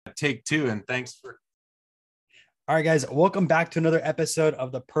Take two, and thanks for. All right, guys, welcome back to another episode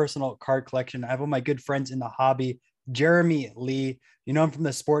of the Personal Card Collection. I have one of my good friends in the hobby, Jeremy Lee. You know him from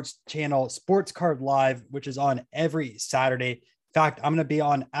the sports channel Sports Card Live, which is on every Saturday. In fact, I'm going to be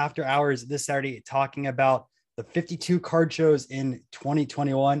on after hours this Saturday talking about the 52 card shows in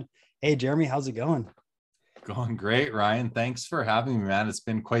 2021. Hey, Jeremy, how's it going? Going great, Ryan. Thanks for having me, man. It's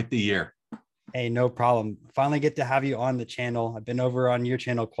been quite the year. Hey, no problem. Finally get to have you on the channel. I've been over on your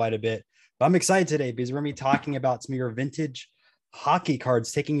channel quite a bit, but I'm excited today because we're going to be talking about some of your vintage hockey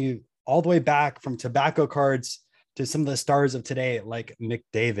cards, taking you all the way back from tobacco cards to some of the stars of today, like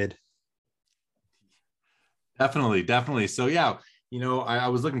McDavid. Definitely. So yeah, I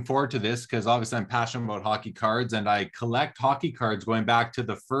was looking forward to this because obviously I'm passionate about hockey cards, and I collect hockey cards going back to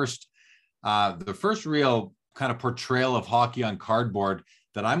the first real kind of portrayal of hockey on cardboard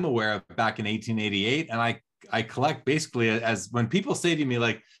that I'm aware of back in 1888. And I collect basically, as when people say to me,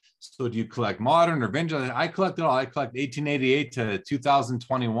 like, so do you collect modern or vintage? I collect it all. I collect 1888 to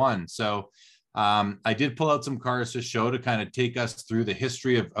 2021. So I did pull out some cards to show to kind of take us through the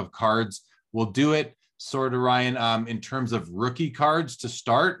history of cards. We'll do it sort of, Ryan, in terms of rookie cards to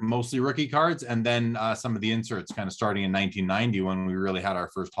start, mostly rookie cards, and then some of the inserts kind of starting in 1990 when we really had our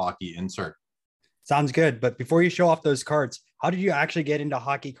first hockey insert. Sounds good. But before you show off those cards, how did you actually get into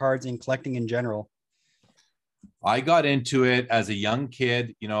hockey cards and collecting in general? I got into it as a young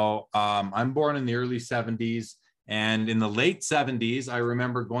kid. I'm born in the early 70s. And in the late 70s, I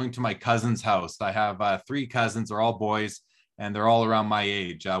remember going to my cousin's house. I have three cousins. They're all boys, and they're all around my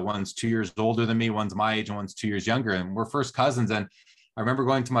age. One's 2 years older than me, one's my age, and one's 2 years younger. And we're first cousins. And I remember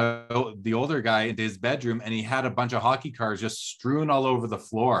going to the older guy into his bedroom, and he had a bunch of hockey cards just strewn all over the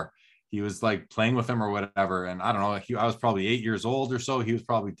floor. He was like playing with them or whatever. And I don't know, I was probably 8 years old or so. He was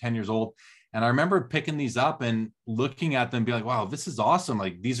probably 10 years old. And I remember picking these up and looking at them and being like, wow, this is awesome.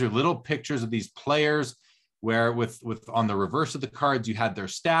 Like, these are little pictures of these players where with on the reverse of the cards, you had their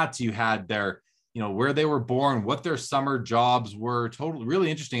stats, you had their, where they were born, what their summer jobs were. Totally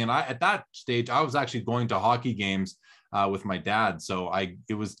really interesting. And at that stage, I was actually going to hockey games with my dad. So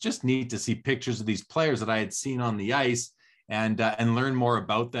it was just neat to see pictures of these players that I had seen on the ice and learn more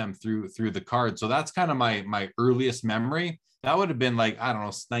about them through the cards. So that's kind of my earliest memory. That would have been like, I don't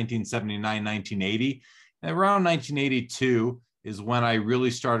know, 1979, 1980. And around 1982 is when I really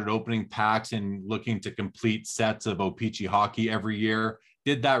started opening packs and looking to complete sets of O-Pee-Chee hockey every year.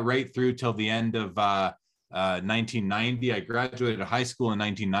 Did that right through till the end of 1990. I graduated high school in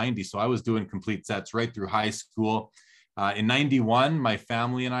 1990. So I was doing complete sets right through high school. In 91, my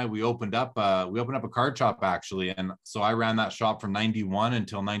family and we opened up a card shop, actually. And so I ran that shop from 91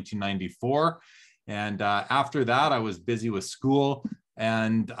 until 1994. And after that, I was busy with school,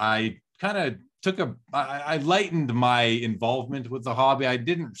 and I kind of I lightened my involvement with the hobby. I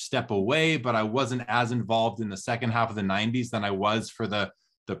didn't step away, but I wasn't as involved in the second half of the 90s than I was for the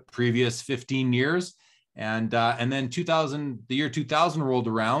previous 15 years. And then the year 2000 rolled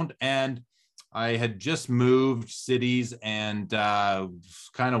around, and I had just moved cities and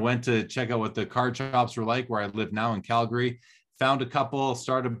kind of went to check out what the card shops were like where I live now in Calgary. Found a couple,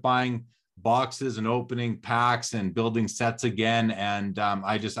 started buying boxes and opening packs and building sets again. And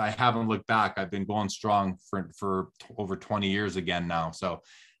I haven't looked back. I've been going strong for over 20 years again now. So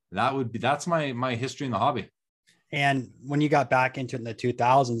that's my history in the hobby. And when you got back into it in the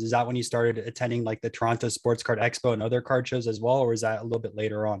 2000s, is that when you started attending like the Toronto Sports Card Expo and other card shows as well? Or is that a little bit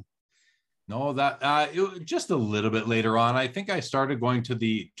later on? No, just a little bit later on. I think I started going to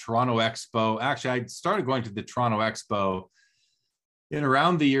the Toronto Expo. Actually, I started going to the Toronto Expo in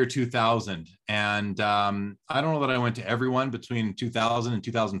around the year 2000. And I don't know that I went to everyone between 2000 and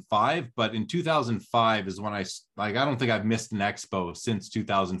 2005, but in 2005 is when I don't think I've missed an expo since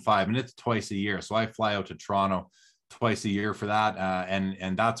 2005, and it's twice a year. So I fly out to Toronto twice a year for that.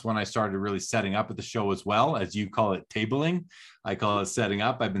 And that's when I started really setting up at the show as well. As you call it, tabling. I call it setting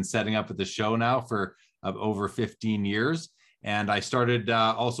up. I've been setting up at the show now for over 15 years. And I started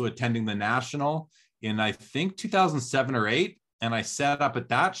also attending the National in, I think, 2007 or 8. And I set up at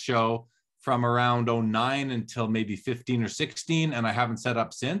that show from around 09 until maybe 15 or 16. And I haven't set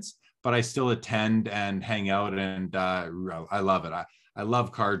up since, but I still attend and hang out. And I love it. I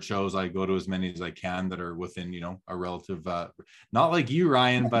love card shows. I go to as many as I can that are within, a relative, not like you,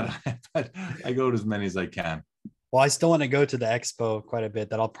 Ryan, but I go to as many as I can. Well, I still want to go to the expo quite a bit.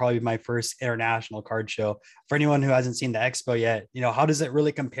 That'll probably be my first international card show. For anyone who hasn't seen the expo yet, how does it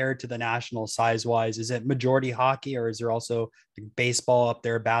really compare to the national size wise? Is it majority hockey, or is there also like baseball up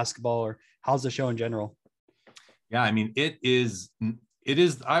there, basketball, or how's the show in general? Yeah, I mean, it is,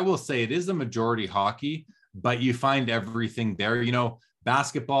 I will say it is a majority hockey, but you find everything there.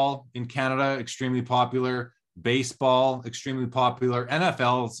 Basketball in Canada, extremely popular. Baseball, extremely popular.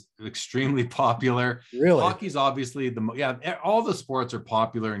 NFL's extremely popular. Really? Hockey's obviously all the sports are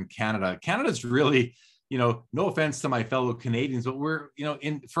popular in Canada. Canada's really, no offense to my fellow Canadians, but we're,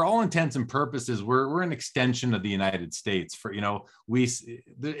 for all intents and purposes, we're an extension of the United States.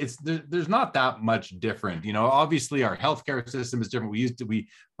 There's not that much different. Obviously our healthcare system is different.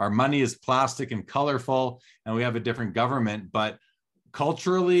 Our money is plastic and colorful, and we have a different government, but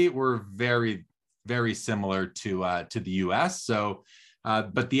culturally we're very, very similar to the US. So,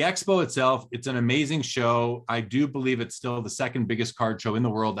 but the expo itself, it's an amazing show. I do believe it's still the second biggest card show in the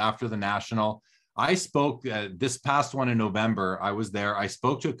world after the National. I spoke this past one in November. I was there. I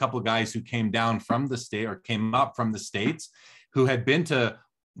spoke to a couple of guys who came down from the state or came up from the States who had been to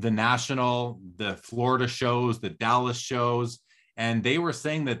the National, the Florida shows, the Dallas shows, and they were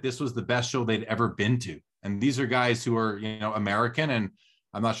saying that this was the best show they'd ever been to. And these are guys who are, American, and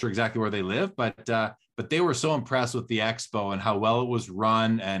I'm not sure exactly where they live, but they were so impressed with the expo and how well it was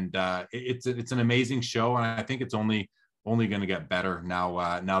run. And it's an amazing show. And I think it's only going to get better now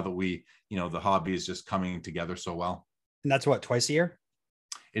that the hobby is just coming together so well. And that's what, twice a year?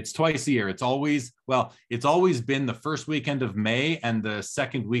 It's twice a year. It's always been the first weekend of May and the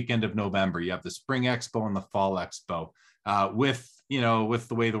second weekend of November. You have the Spring Expo and the Fall Expo. With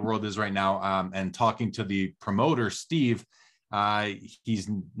the way the world is right now, and talking to the promoter, Steve, he's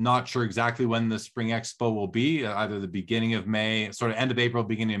not sure exactly when the Spring Expo will be, either the beginning of May, sort of end of April,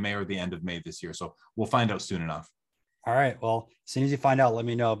 beginning of May, or the end of May this year. So we'll find out soon enough. All right. Well, as soon as you find out, let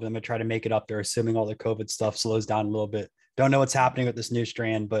me know. But I'm going to try to make it up there, assuming all the COVID stuff slows down a little bit. Don't know what's happening with this new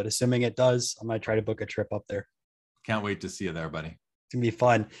strand, but assuming it does, I'm going to try to book a trip up there. Can't wait to see you there, buddy. It's going to be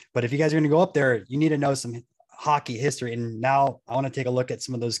fun. But if you guys are going to go up there, you need to know some hockey history. And now I want to take a look at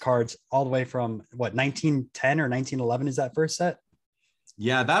some of those cards all the way from 1910 or 1911 is that first set?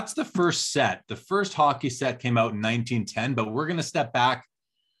 Yeah, that's the first set. The first hockey set came out in 1910, but we're going to step back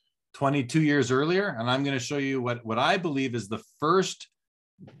 22 years earlier, and I'm going to show you what I believe is the first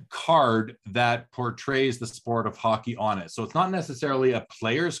card that portrays the sport of hockey on it. So it's not necessarily a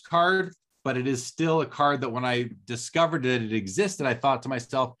player's card, but it is still a card that when I discovered that it existed, I thought to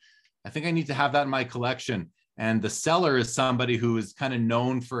myself, I think I need to have that in my collection. And the seller is somebody who is kind of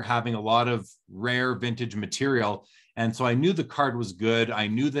known for having a lot of rare vintage material. And so I knew the card was good. I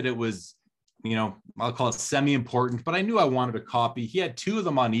knew that it was, I'll call it semi-important, but I knew I wanted a copy. He had two of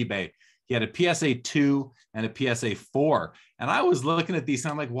them on eBay. He had a PSA 2 and a PSA 4. And I was looking at these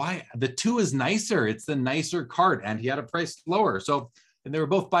and I'm like, why? The 2 is nicer. It's the nicer card. And he had a price lower. So, and they were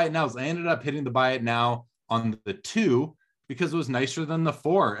both buy it nows. I ended up hitting the buy it now on the 2 because it was nicer than the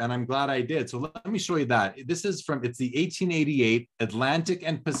 4. And I'm glad I did. So let me show you that. It's the 1888 Atlantic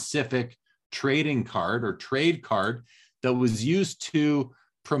and Pacific trading card or trade card that was used to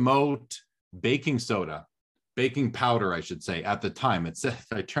promote baking powder, I should say, at the time. It's, if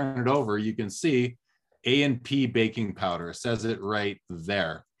I turn it over, you can see A&P baking powder. It says it right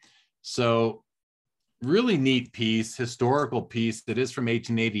there. So really neat piece, historical piece. It is from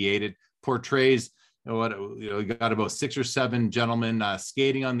 1888. It portrays, you got about 6 or 7 gentlemen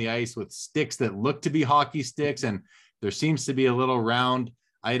skating on the ice with sticks that look to be hockey sticks. And there seems to be a little round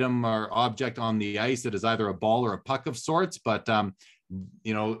item or object on the ice that is either a ball or a puck of sorts, but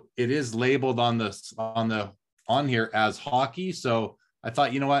it is labeled on here as hockey. So I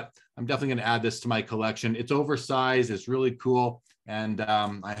thought, you know what, I'm definitely going to add this to my collection. It's oversized. It's really cool. And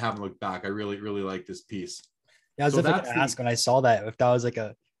I haven't looked back. I really, really like this piece. Yeah, I was definitely going to ask when I saw that, if that was like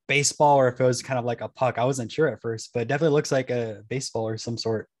a baseball or if it was kind of like a puck. I wasn't sure at first, but it definitely looks like a baseball or some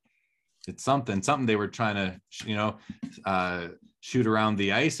sort. It's something they were trying to, shoot around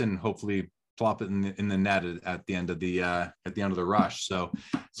the ice and hopefully plop it in the net at the end of the rush. So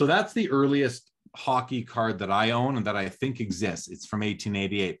that's the earliest hockey card that I own and that I think exists. It's from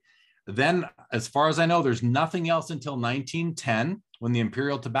 1888. Then, as far as I know, there's nothing else until 1910 when the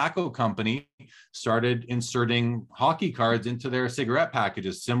Imperial Tobacco Company started inserting hockey cards into their cigarette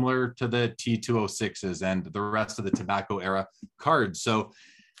packages, similar to the T206s and the rest of the tobacco era cards. So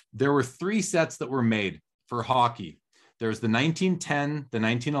there were 3 sets that were made for hockey. There's the 1910, the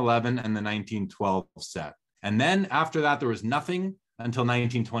 1911, and the 1912 set. And then after that, there was nothing until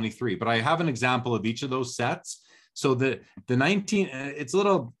 1923. But I have an example of each of those sets. So the 19, it's a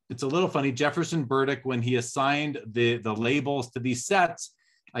little funny. Jefferson Burdick, when he assigned the labels to these sets,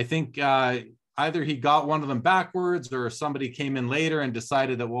 I think either he got one of them backwards or somebody came in later and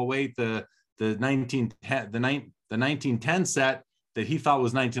decided that, well, wait, the 1910 set that he thought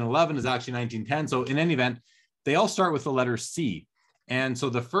was 1911 is actually 1910. So in any event, they all start with the letter C. And so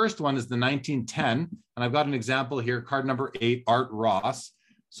the first one is the 1910, and I've got an example here, card number 8, Art Ross.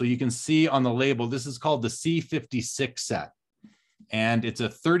 So you can see on the label, this is called the C56 set, and it's a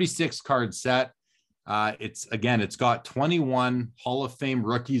 36 card set. It's got 21 Hall of Fame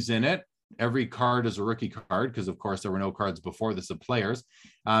rookies in it. Every card is a rookie card because, of course, there were no cards before this of players.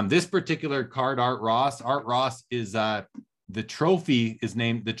 This particular card, Art Ross is the trophy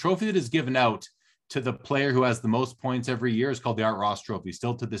that is given out to the player who has the most points every year is called the Art Ross Trophy,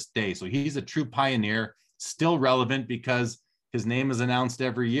 still to this day. So he's a true pioneer, still relevant because his name is announced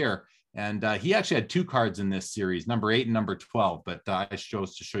every year. And he actually had 2 cards in this series, number 8 and number 12, but I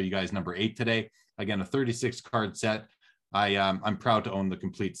chose to show you guys number 8 today. Again, a 36 card set. I'm proud to own the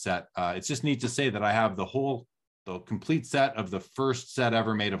complete set. It's just neat to say that I have the complete set of the first set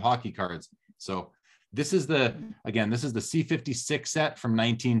ever made of hockey cards. So this is the C56 set from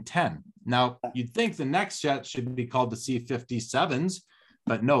 1910. Now, you'd think the next set should be called the C57s,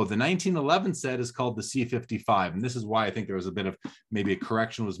 but no, the 1911 set is called the C55. And this is why I think there was a bit of maybe a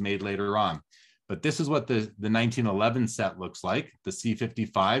correction was made later on. But this is what the 1911 set looks like, the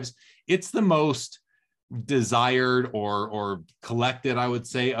C55s. It's the most desired or collected, I would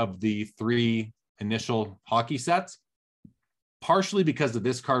say, of the 3 initial hockey sets, partially because of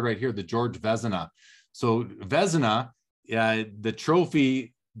this card right here, the George Vezina. So Vezina, the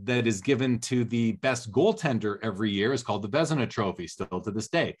trophy that is given to the best goaltender every year is called the Vezina Trophy, still to this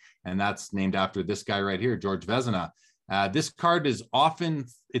day. And that's named after this guy right here, George Vezina. This card is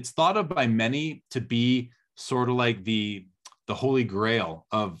it's thought of by many to be sort of like the holy grail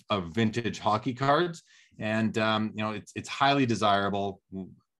of vintage hockey cards. And, it's highly desirable.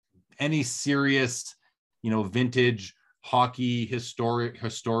 Any serious, vintage hockey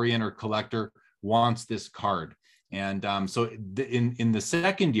historian or collector wants this card. And so in the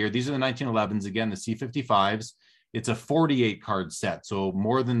second year, these are the 1911s, again, the C55s. It's a 48 card set. So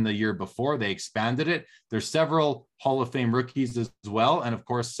more than the year before, they expanded it. There's several Hall of Fame rookies as well. And of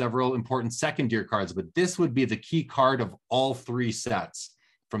course, several important second year cards, but this would be the key card of all 3 sets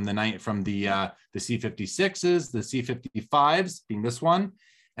from the C56s, the C55s being this one.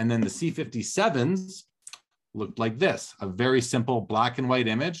 And then the C57s looked like this, a very simple black and white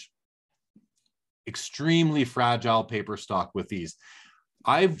image, extremely fragile paper stock with these.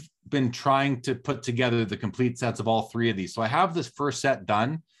 I've been trying to put together the complete sets of all 3 of these. So I have this first set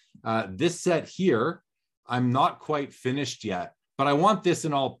done. This set here, I'm not quite finished yet, but I want this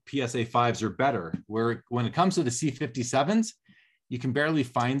in all PSA 5s or better, where when it comes to the C57s, you can barely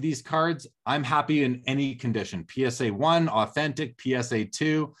find these cards. I'm happy in any condition. PSA 1, authentic, PSA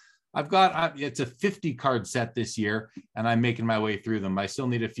 2. It's a 50 card set this year, and I'm making my way through them. I still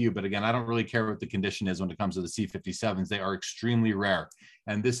need a few, but again, I don't really care what the condition is when it comes to the C57s. They are extremely rare.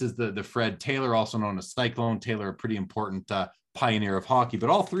 And this is the Fred Taylor, also known as Cyclone Taylor, a pretty important pioneer of hockey. But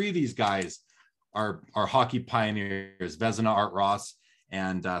all 3 of these guys are hockey pioneers: Vezina, Art Ross,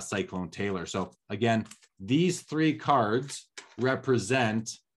 and Cyclone Taylor. So again, these 3 cards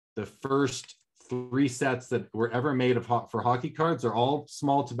represent the first 3 sets that were ever made for hockey cards. They're all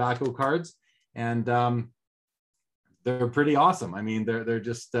small tobacco cards, and they're pretty awesome. I mean,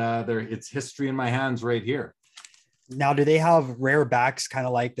 it's history in my hands right here. Now, do they have rare backs kind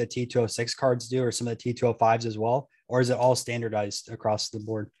of like the T206 cards do, or some of the T205s as well? Or is it all standardized across the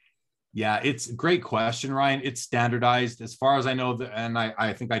board? Yeah, it's a great question, Ryan. It's standardized. As far as I know, and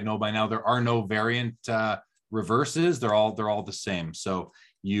I think I know by now, there are no variant reverses. They're all the same. So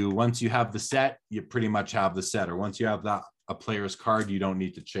once you have the set, you pretty much have the set. Or once you have a player's card, you don't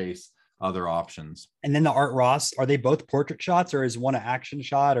need to chase other options. And then the Art Ross, are they both portrait shots, or is one an action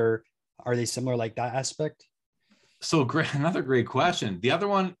shot, or are they similar like that aspect? So another great question. The other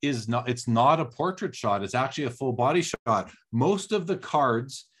one is it's not a portrait shot. It's actually a full body shot. Most of the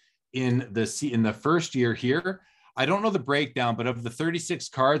cards in the first year here, I don't know the breakdown, but of the 36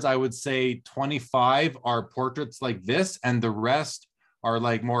 cards, I would say 25 are portraits like this, and the rest are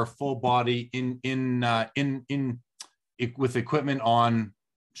like more full body with equipment on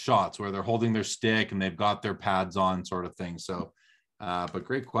shots where they're holding their stick and they've got their pads on, sort of thing. So, but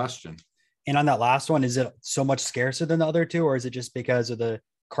great question. And on that last one, is it so much scarcer than the other 2, or is it just because of the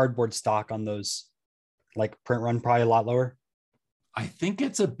cardboard stock on those, like print run probably a lot lower? I think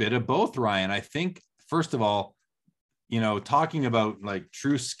it's a bit of both, Ryan. I think, first of all, talking about like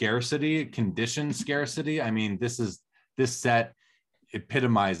true scarcity, condition scarcity, I mean, this set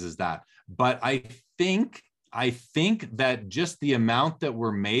epitomizes that. But I think that just the amount that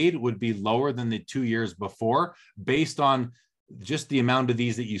were made would be lower than the 2 years before, based on just the amount of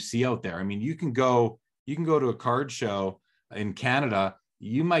these that you see out there. I mean, you can go to a card show in Canada,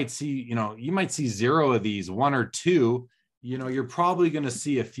 you might see 0 of these, 1 or 2, you know, you're probably going to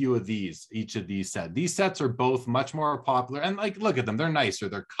see a few of these, each of these sets. These sets are both much more popular, and like, look at them. They're nicer.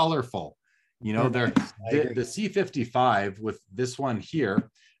 They're colorful. You know, they're nice. the C55 with this one here,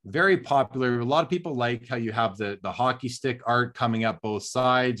 very popular. A lot of people like how you have the hockey stick art coming up both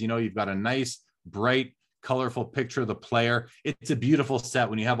sides. You know, you've got a nice, bright, colorful picture of the player. It's a beautiful set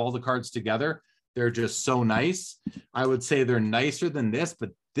when you have all the cards together. They're just so nice. I would say they're nicer than this,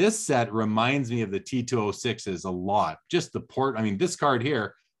 but this set reminds me of the T206s a lot. Just the port. I mean, this card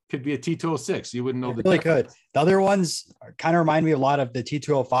here could be a T206. You wouldn't know the really difference. could. The other ones kind of remind me a lot of the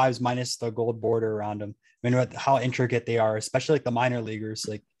T205s minus the gold border around them. I mean, how intricate they are, especially like the minor leaguers.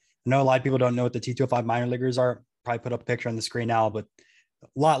 Like, I know a lot of people don't know what the T205 minor leaguers are. Probably put up a picture on the screen now, but a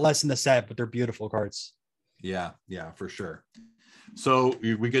lot less in the set, but they're beautiful cards. Yeah, for sure. So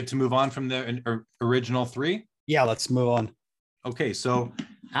we good to move on from the original three? Yeah, let's move on. Okay, so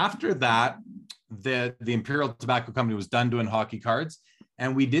after that, the Imperial Tobacco Company was done doing hockey cards,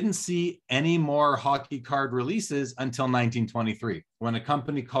 and we didn't see any more hockey card releases until 1923, when a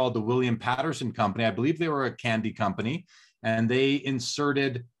company called the William Patterson Company, I believe they were a candy company, and they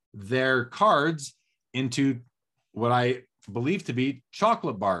inserted their cards into what I believe to be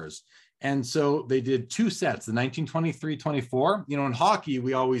chocolate bars. And so they did two sets, the 1923-24. You know, in hockey,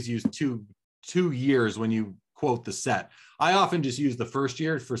 we always use two years when you quote the set. I often just use the first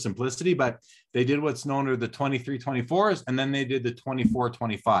year for simplicity, but they did what's known as the 23-24s, and then they did the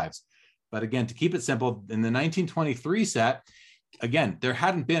 24-25s. But again, to keep it simple, in the 1923 set, again, there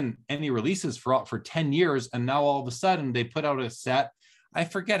hadn't been any releases for 10 years, and now all of a sudden they put out a set. I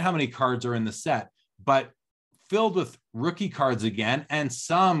forget how many cards are in the set, but filled with rookie cards again, and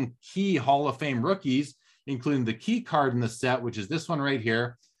some key Hall of Fame rookies, including the key card in the set, which is this one right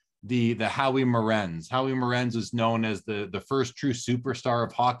here, the Howie Morenz. Howie Morenz is known as the first true superstar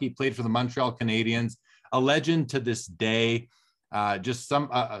of hockey, played for the Montreal Canadiens, a legend to this day, just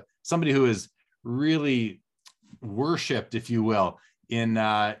somebody who is really worshipped, if you will, in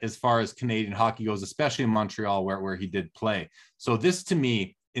as far as Canadian hockey goes, especially in Montreal where he did play. So this, to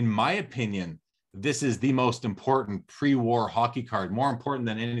me, in my opinion, this is the most important pre-war hockey card, more important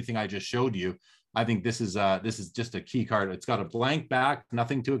than anything I just showed you. I think this is just a key card. It's got a blank back,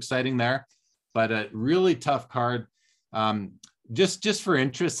 nothing too exciting there, but a really tough card. Just for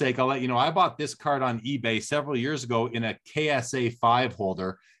interest's sake, I'll let you know, I bought this card on eBay several years ago in a KSA 5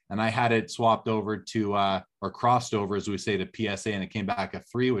 holder, and I had it swapped over to, or crossed over, as we say, to PSA, and it came back a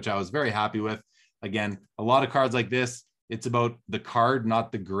 3, which I was very happy with. Again, a lot of cards like this, it's about the card,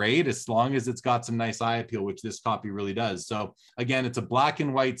 not the grade, as long as it's got some nice eye appeal, which this copy really does. So again, it's a black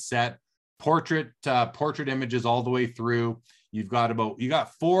and white set, portrait images all the way through. You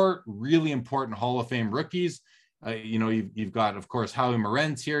got 4 really important Hall of Fame rookies. You know, you've got, of course, Howie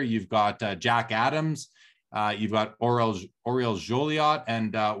Morenz here. You've got Jack Adams. You've got Oriel Joliot,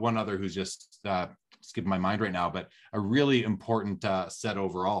 and one other who's just skipping my mind right now, but a really important set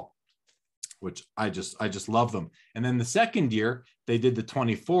overall, which I just love them. And then the second year, they did the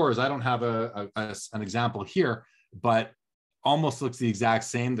 24s. I don't have an example here, but almost looks the exact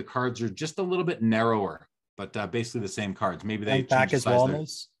same. The cards are just a little bit narrower, but basically the same cards. Maybe they blank back as well.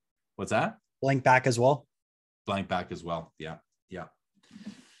 What's that? Blank back as well. Blank back as well. Yeah.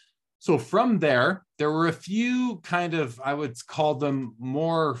 So from there were a few kind of, I would call them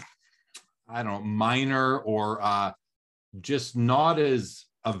more, I don't know, minor or just not as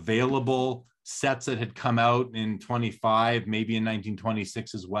available sets that had come out in 25, maybe in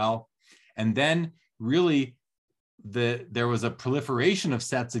 1926 as well. And then really there was a proliferation of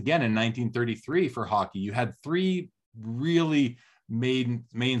sets again in 1933 for hockey. You had 3 really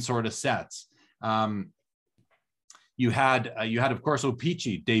main sort of sets. You had, of course,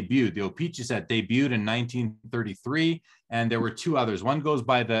 O-Pee-Chee debuted. The O-Pee-Chee set debuted in 1933, and there were 2 others. One goes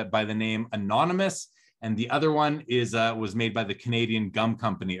by the name Anonymous, and the other one was made by the Canadian Gum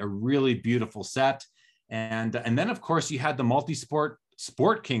Company, a really beautiful set. And then, of course, you had the multi-sport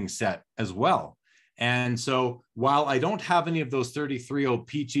Sport King set as well. And so while I don't have any of those 33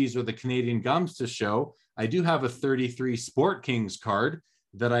 O-Pee-Chees or the Canadian Gums to show, I do have a 33 Sport Kings card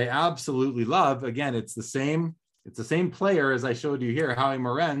that I absolutely love. Again, it's the same player as I showed you here, Howie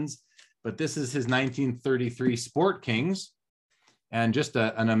Morenz, but this is his 1933 Sport Kings. And just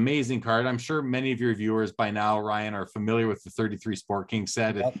an amazing card. I'm sure many of your viewers by now, Ryan, are familiar with the 33 Sport King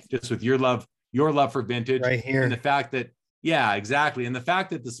set, yep. Just with your love for vintage. Right here. And the fact that, yeah, exactly. And the fact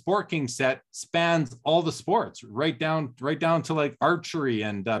that the Sport King set spans all the sports, right down to like archery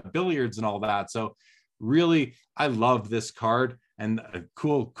and billiards and all that. So really, I love this card. And a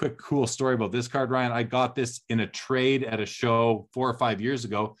cool story about this card, Ryan. I got this in a trade at a show 4 or 5 years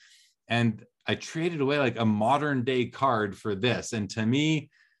ago. And I traded away like a modern day card for this. And to me,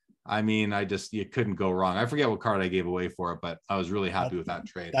 I mean, you couldn't go wrong. I forget what card I gave away for it, but I was really happy with that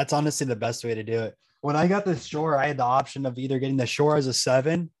trade. That's honestly the best way to do it. When I got the Shore, I had the option of either getting the Shore as a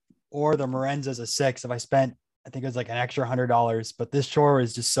 7 or the Marenz as a 6. If I spent, I think it was like an extra $100, but this Shore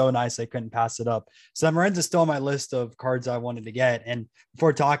is just so nice. I couldn't pass it up. So the Marenz is still on my list of cards I wanted to get. And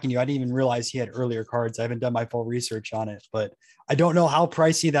before talking to you, I didn't even realize he had earlier cards. I haven't done my full research on it, but I don't know how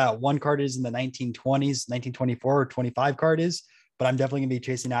pricey that one card is in the 1920s, 1924 or 25 card is, but I'm definitely gonna be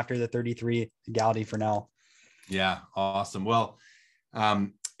chasing after the 33 Goudey for now. Yeah. Awesome. Well,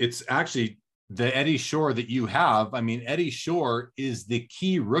 it's actually the Eddie Shore that you have. I mean, Eddie Shore is the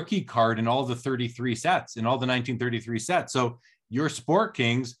key rookie card in all the 33 sets, in all the 1933 sets. So your Sport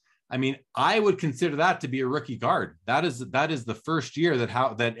Kings, I mean, I would consider that to be a rookie card. That is the first year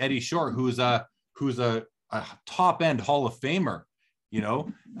that Eddie Shore, who's a top end Hall of Famer,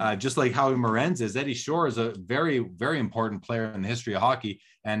 just like Howie Marenz is. Eddie Shore is a very, very important player in the history of hockey.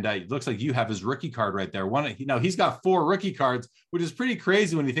 And it looks like you have his rookie card right there. He's got 4 rookie cards, which is pretty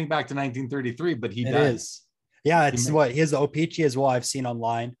crazy when you think back to 1933, but he does. Yeah, he has the O-Pee-Chee as well. I've seen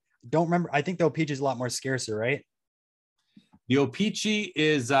online. Don't remember. I think the O-Pee-Chee is a lot more scarcer, right? The O-Pee-Chee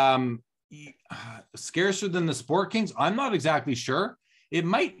is scarcer than the Sport Kings. I'm not exactly sure. It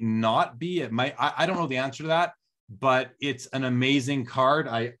might not be. It might. I don't know the answer to that, but it's an amazing card.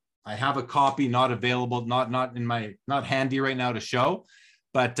 I have a copy, not available, not handy right now to show.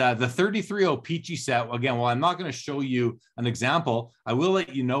 But the 33 O-Pee-Chee set, again, while I'm not going to show you an example, I will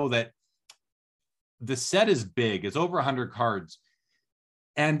let you know that the set is big. It's over 100 cards.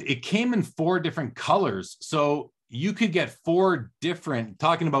 And it came in 4 different colors. So you could get 4 different,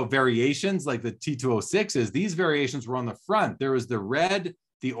 talking about variations like the T206s, these variations were on the front. There was the red,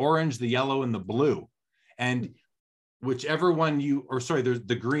 the orange, the yellow, and the blue. And whichever one there's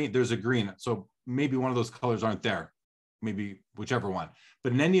the green, there's a green. So maybe one of those colors aren't there. Maybe whichever one.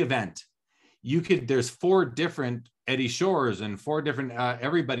 But in any event, there's 4 different Eddie Shores and 4 different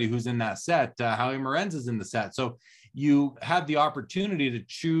everybody who's in that set. Howie Marenz is in the set. So you had the opportunity to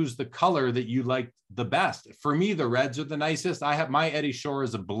choose the color that you liked the best. For me, the reds are the nicest. I have my Eddie Shore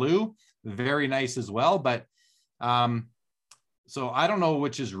as a blue, very nice as well. But so I don't know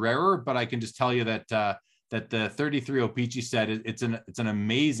which is rarer, but I can just tell you that that the 33 O-Pee-Chee set, it's an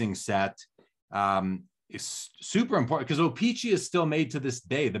amazing set. It's super important because O-Pee-Chee is still made to this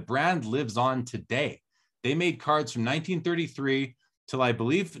day. The brand lives on today. They made cards from 1933 till I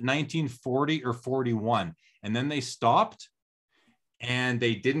believe 1940 or 41. And then they stopped and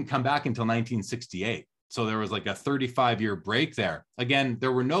they didn't come back until 1968. So there was like a 35-year break there. Again,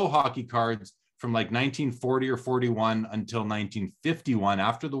 there were no hockey cards from like 1940 or 41 until 1951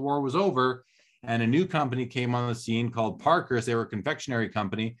 after the war was over. And a new company came on the scene called Parker's. They were a confectionery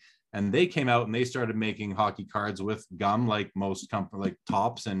company. And they came out and they started making hockey cards with gum, like most companies, like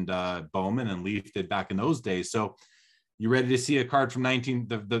Topps and Bowman and Leaf did back in those days. So, you ready to see a card from the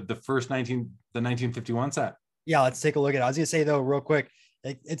 1951 set? Yeah, let's take a look at it. I was gonna say though, real quick,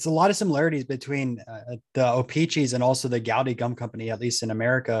 it's a lot of similarities between the O-Pee-Chees and also the Goudey Gum Company, at least in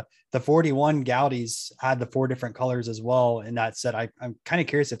America. The 41 Goudeys had the 4 different colors as well in that set. I'm kind of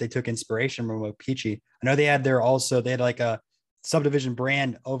curious if they took inspiration from O-Pee-Chee. I know they had like a subdivision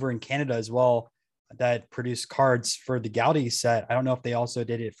brand over in Canada as well that produced cards for the Goudey set. I don't know if they also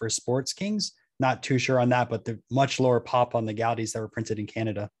did it for Sports Kings. Not too sure on that, but the much lower pop on the Goudeys that were printed in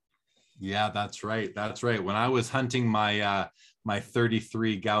Canada. Yeah, that's right. That's right. When I was hunting my my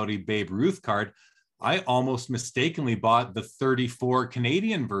 33 Goudey Babe Ruth card, I almost mistakenly bought the 34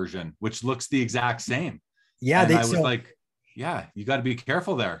 Canadian version, which looks the exact same. Yeah, and I was like, yeah, you got to be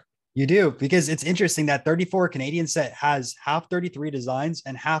careful there. You do, because it's interesting that 34 Canadian set has half 33 designs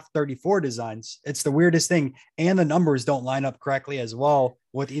and half 34 designs. It's the weirdest thing. And the numbers don't line up correctly as well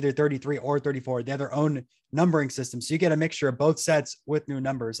with either 33 or 34. They have their own numbering system. So you get a mixture of both sets with new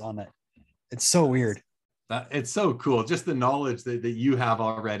numbers on it. It's so weird. It's so cool. Just the knowledge that you have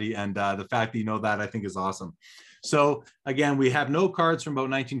already. And the fact that you know that, I think is awesome. So again, we have no cards from about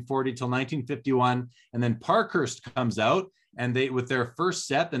 1940 till 1951. And then Parkhurst comes out. And they, with their first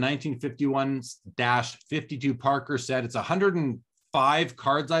set, the 1951-52 Parker set, it's 105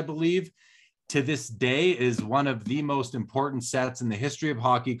 cards, I believe. To this day, is one of the most important sets in the history of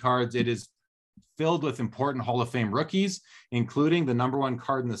hockey cards. It is filled with important Hall of Fame rookies, including the number 1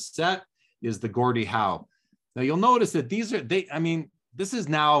 card in the set is the Gordie Howe. Now you'll notice that this is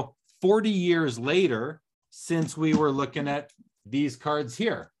now 40 years later since we were looking at these cards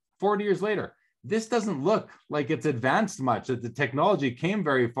here. 40 years later. This doesn't look like it's advanced much, that the technology came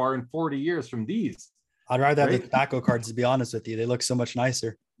very far in 40 years from these. I'd rather have the tobacco cards, to be honest with you. They look so much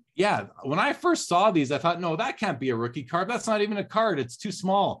nicer. Yeah, when I first saw these, I thought, no, that can't be a rookie card. That's not even a card. It's too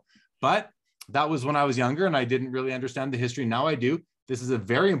small. But that was when I was younger and I didn't really understand the history. Now I do. This is a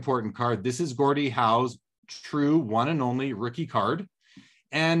very important card. This is Gordie Howe's true one and only rookie card.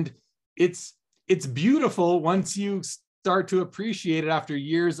 And it's beautiful once you start to appreciate it after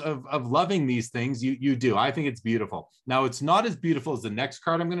years of loving these things. You do. I think it's beautiful. Now, it's not as beautiful as the next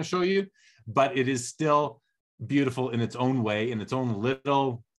card I'm going to show you, but it is still beautiful in its own way, in its own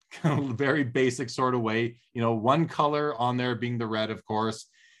little very basic sort of way. You know, one color on there being the red, of course,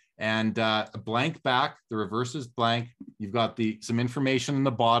 and a blank back. The reverse is blank. You've got some information in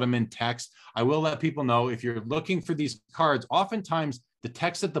the bottom in text. I will let people know, if you're looking for these cards, oftentimes the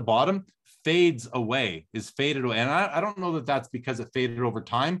text at the bottom fades away, is faded away. And I don't know that that's because it faded over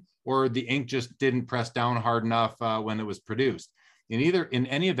time or the ink just didn't press down hard enough when it was produced. In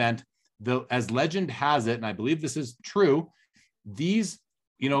any event, as legend has it, and I believe this is true, these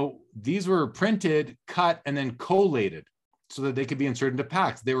were printed, cut, and then collated so that they could be inserted into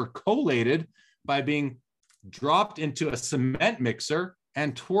packs. They were collated by being dropped into a cement mixer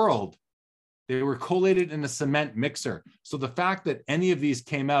and twirled. They were collated in a cement mixer. So the fact that any of these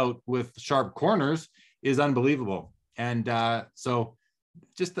came out with sharp corners is unbelievable. And so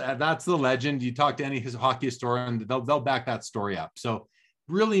just that's the legend. You talk to any hockey historian, they'll back that story up. So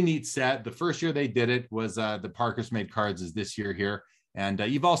really neat set. The first year they did it was the Parkhurst made cards is this year here. And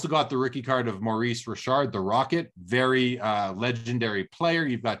you've also got the rookie card of Maurice Richard, the Rocket, very legendary player.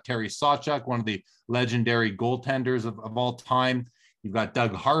 You've got Terry Sawchuk, one of the legendary goaltenders of all time. You've got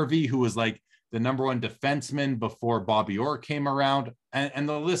Doug Harvey, who was like the #1 defenseman before Bobby Orr came around. And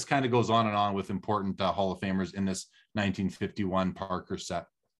the list kind of goes on and on with important Hall of Famers in this 1951 Parkhurst set.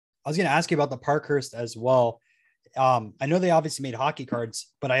 I was going to ask you about the Parkhurst as well. I know they obviously made hockey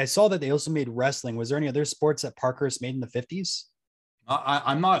cards, but I saw that they also made wrestling. Was there any other sports that Parkhurst made in the 50s?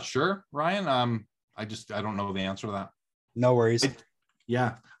 I'm not sure, Ryan. I don't know the answer to that. No worries.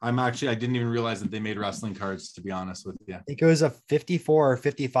 I didn't even realize that they made wrestling cards, to be honest with you. I think it was a 54 or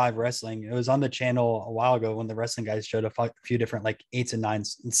 55 wrestling. It was on the channel a while ago when the wrestling guys showed a few different like 8s and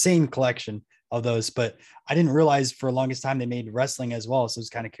 9s, insane collection of those. But I didn't realize for the longest time they made wrestling as well. So I was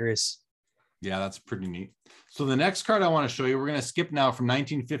kind of curious. Yeah, that's pretty neat. So the next card I want to show you, we're going to skip now from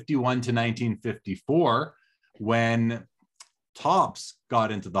 1951 to 1954 when Topps got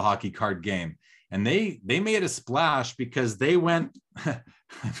into the hockey card game, and they made a splash because they went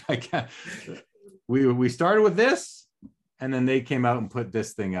we started with this and then they came out and put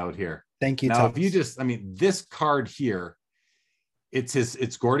this thing out here. Thank you. Now, Topps. This card here,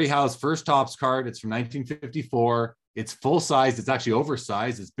 it's Gordie Howe's first Topps card. It's from 1954. It's full size. It's actually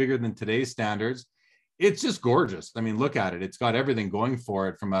oversized. It's bigger than today's standards. It's just gorgeous. I mean, look at it. It's got everything going for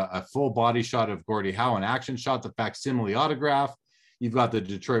it, from a full body shot of Gordie Howe, an action shot, the facsimile autograph. You've got the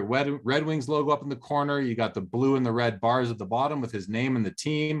Detroit Red Wings logo up in the corner. You got the blue and the red bars at the bottom with his name and the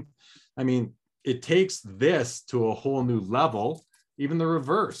team. I mean, it takes this to a whole new level. Even the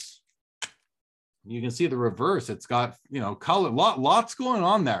reverse. You can see the reverse. It's got, color, lots going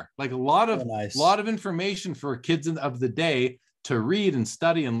on there. Like a lot of information for kids of the day to read and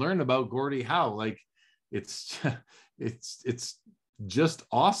study and learn about Gordie Howe. Like, it's just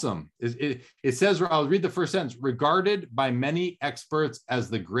awesome. It says, I'll read the first sentence: regarded by many experts as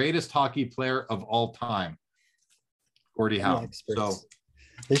the greatest hockey player of all time, Gordie Howe. So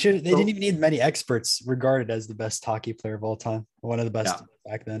they didn't even need many experts. Regarded as the best hockey player of all time, one of the best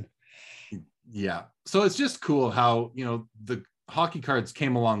back then. Yeah. So it's just cool how, the hockey cards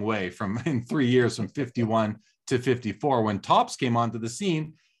came a long way in 3 years, from 51 to 54, when Topps came onto the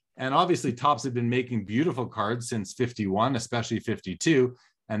scene. And obviously Topps had been making beautiful cards since 51, especially 52.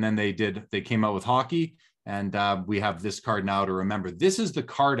 And then they came out with hockey, and we have this card now to remember. This is the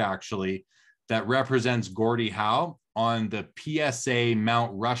card actually that represents Gordie Howe on the PSA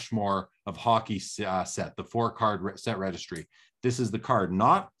Mount Rushmore of hockey set, the 4-card set registry. This is the card,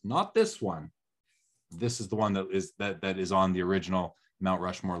 not this one. This is the one that is on the original Mount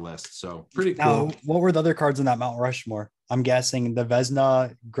Rushmore list. So pretty cool. Now, what were the other cards in that Mount Rushmore? I'm guessing the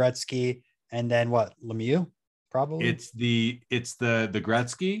Vezina, Gretzky, and then what? Lemieux, probably. It's the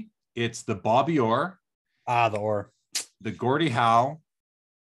Gretzky. It's the Bobby Orr. The Orr. The Gordie Howe,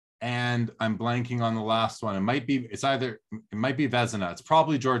 and I'm blanking on the last one. It might be Vezina. It's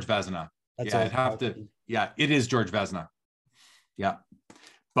probably George Vezina. It is George Vezina. Yeah,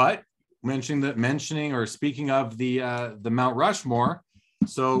 but speaking of the Mount Rushmore,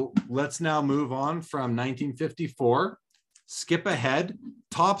 so let's now move on from 1954. Skip ahead.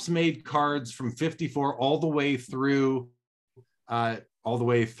 Topps made cards from 54 all the way through the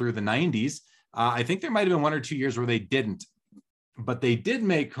 90s. I think there might have been 1 or 2 years where they didn't, but they did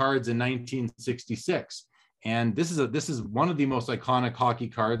make cards in 1966. And this is one of the most iconic hockey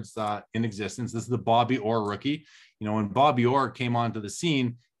cards in existence. This is the Bobby Orr rookie. You know, when Bobby Orr came onto the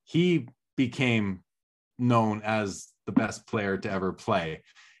scene, he became known as the best player to ever play.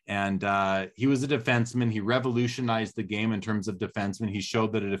 And he was a defenseman. He revolutionized the game in terms of defenseman. He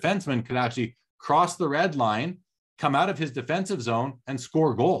showed that a defenseman could actually cross the red line, come out of his defensive zone, and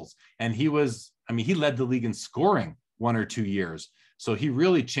score goals. And he led the league in scoring 1 or 2 years. So he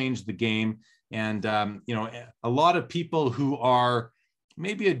really changed the game. And, a lot of people who are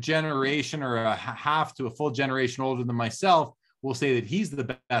maybe a generation or a half to a full generation older than myself will say that he's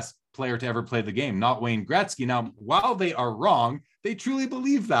the best player to ever play the game, not Wayne Gretzky. Now, while they are wrong, they truly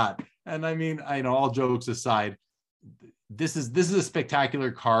believe that. And I mean, I know, all jokes aside, this is a spectacular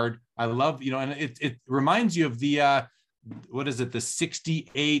card. I love, and it reminds you of the, the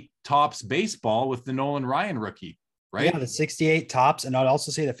 68 Topps baseball with the Nolan Ryan rookie, right? Yeah, the 68 Topps. And I'd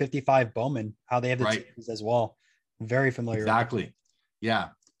also say the 55 Bowman, how they have the teams as well. Very familiar. Exactly. Yeah.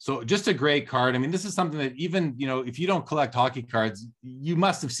 So just a great card. I mean, this is something that even, if you don't collect hockey cards, you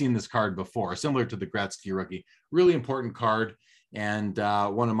must have seen this card before, similar to the Gretzky rookie. Really important card. And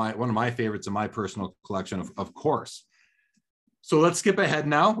one of my favorites in my personal collection, of course. So let's skip ahead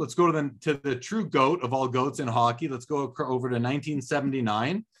now. Let's go to the true GOAT of all GOATs in hockey. Let's go over to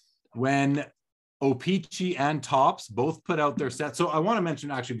 1979 when O-Pee-Chee and Topps both put out their set. So I want to mention,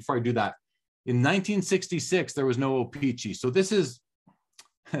 actually, before I do that, in 1966, there was no O-Pee-Chee. So this is,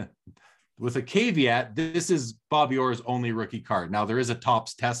 with a caveat, this is Bobby Orr's only rookie card. Now, there is a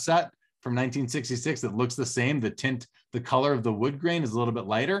Topps test set from 1966 that looks the same. The color of the wood grain is a little bit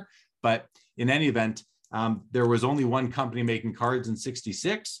lighter, but in any event, there was only one company making cards in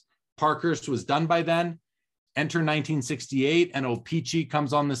 66. Parkhurst was done by then. Enter 1968, and O-Pee-Chee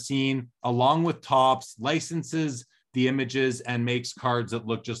comes on the scene along with Topps, licenses the images and makes cards that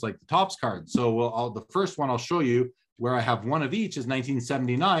look just like the Topps cards. So the first one I'll show you, where I have one of each, is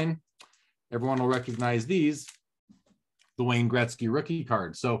 1979. Everyone will recognize these, the Wayne Gretzky rookie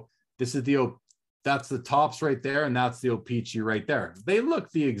card. So this is that's the Topps right there, and that's the O-Pee-Chee right there. They look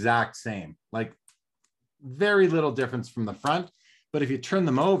the exact same, like very little difference from the front. But if you turn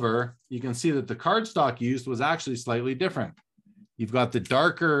them over, you can see that the cardstock used was actually slightly different. You've got the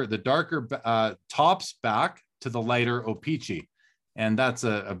darker Topps back to the lighter O-Pee-Chee. And that's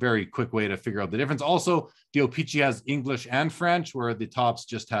a very quick way to figure out the difference. Also, the O-Pee-Chee has English and French, where the Topps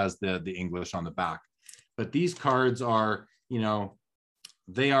just has the English on the back. But these cards are,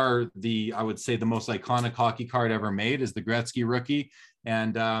 they are I would say, the most iconic hockey card ever made is the Gretzky rookie.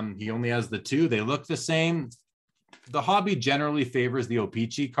 And he only has the two. They look the same. The hobby generally favors the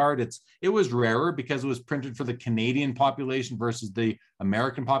O-Pee-Chee card. It was rarer because it was printed for the Canadian population versus the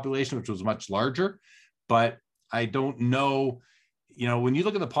American population, which was much larger. But I don't know, when you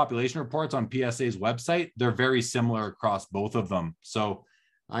look at the population reports on PSA's website, they're very similar across both of them. So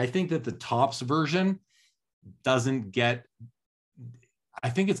I think that the Topps version I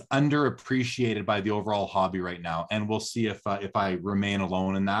think it's underappreciated by the overall hobby right now. And we'll see if I remain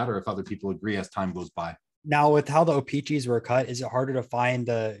alone in that, or if other people agree as time goes by. Now, with how the O-Pee-Chees were cut, is it harder to find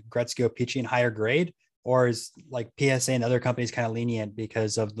the Gretzky O-Pee-Chee in higher grade, or is like PSA and other companies kind of lenient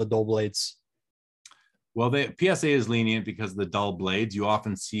because of the dull blades? Well, the PSA is lenient because of the dull blades. You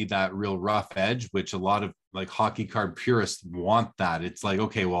often see that real rough edge, which a lot of like hockey card purists want that. It's like,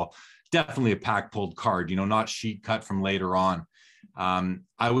 okay, well, definitely a pack pulled card, not sheet cut from later on.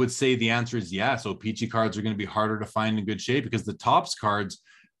 I would say the answer is yes. O-Pee-Chee cards are going to be harder to find in good shape because the Topps cards,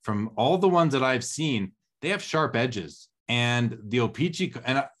 from all the ones that I've seen, they have sharp edges, and the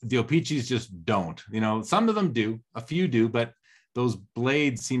O-Pee-Chees just don't. Some of them do, a few do, but those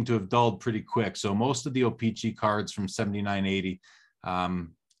blades seem to have dulled pretty quick. So most of the O-Pee-Chee cards from 79, 80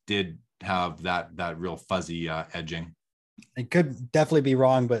 did have that real fuzzy edging. I could definitely be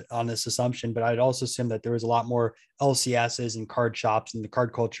wrong, but on this assumption, but I'd also assume that there was a lot more LCSs and card shops and the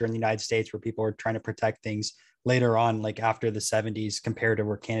card culture in the United States where people were trying to protect things later on, like after the 70s, compared to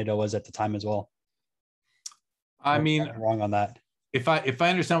where Canada was at the time as well. I mean, I'm wrong on that. If I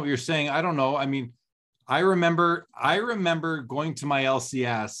understand what you're saying, I don't know. I mean, I remember going to my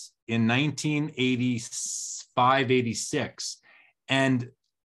LCS in 1985, 86 and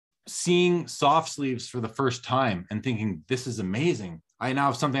seeing soft sleeves for the first time and thinking, this is amazing. I now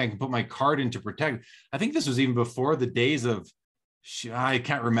have something I can put my card in to protect. I think this was even before the days of, I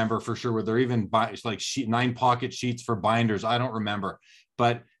can't remember for sure, where they're even like 9 pocket sheets for binders. I don't remember.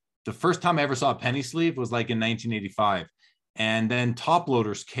 But the first time I ever saw a penny sleeve was like in 1985. And then top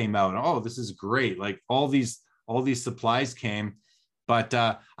loaders came out. Oh, this is great. Like all these supplies came. But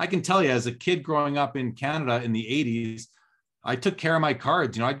I can tell you, as a kid growing up in Canada in the 80s, I took care of my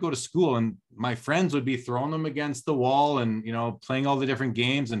cards. I'd go to school and my friends would be throwing them against the wall and, playing all the different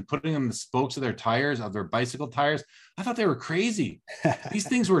games and putting them in the spokes of their tires, of their bicycle tires. I thought they were crazy. These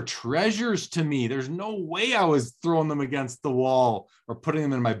things were treasures to me. There's no way I was throwing them against the wall or putting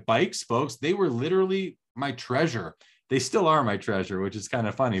them in my bike spokes. They were literally my treasure. They still are my treasure, which is kind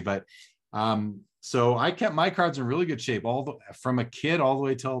of funny. But so I kept my cards in really good shape from a kid all the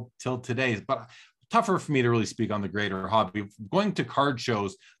way till today. But tougher for me to really speak on the greater hobby. Going to card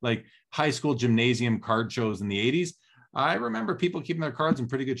shows, like high school gymnasium card shows in the 80s, I remember people keeping their cards in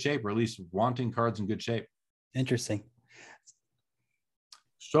pretty good shape, or at least wanting cards in good shape. Interesting.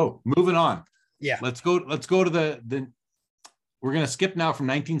 So moving on. Yeah. Let's go to the we're going to skip now from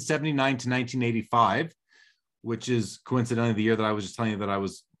 1979 to 1985, which is coincidentally the year that I was just telling you that I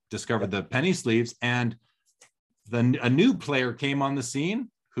discovered the penny sleeves, and a new player came on the scene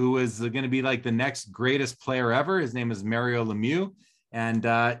who is going to be like the next greatest player ever. His name is Mario Lemieux. And,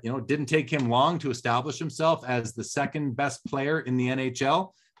 it didn't take him long to establish himself as the second best player in the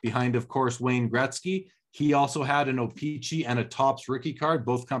NHL, behind, of course, Wayne Gretzky. He also had an O-Pee-Chee and a Topps rookie card.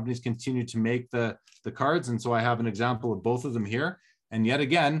 Both companies continue to make the cards. And so I have an example of both of them here. And yet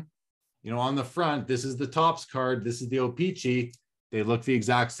again, on the front, this is the Topps card. This is the O-Pee-Chee. They look the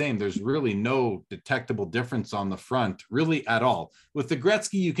exact same. There's really no detectable difference on the front, really at all. With the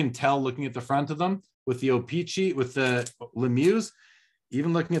Gretzky, you can tell looking at the front of them. With the O-Pee-Chee, with the Lemieux,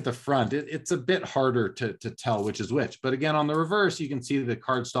 even looking at the front, it's a bit harder to tell which is which. But again, on the reverse, you can see the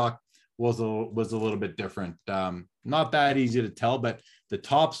cardstock was a little bit different. Not that easy to tell, but the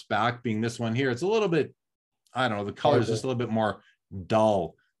Topps back being this one here, it's a little bit, I don't know, the color is just a little bit more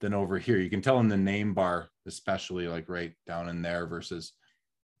dull than over here. You can tell in the name bar, especially like right down in there versus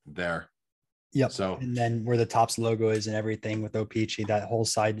there. Yep. So, and then where the Topps logo is and everything with O-Pee-Chee, that whole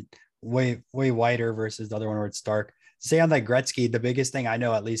side way whiter versus the other one where it's dark. Say on that Gretzky, the biggest thing I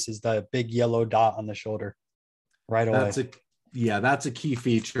know at least is the big yellow dot on the shoulder right away. That's a key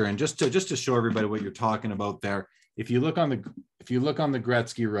feature. And just to show everybody what you're talking about there, if you look on the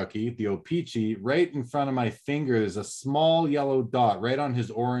Gretzky rookie, the O-Pee-Chee, right in front of my finger, there's a small yellow dot right on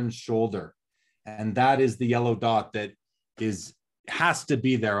his orange shoulder. And that is the yellow dot that has to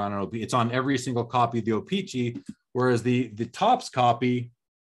be there on an O-Pee-Chee. It's on every single copy of the O-Pee-Chee, whereas the Topps copy,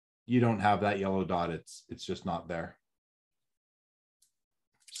 you don't have that yellow dot. It's just not there.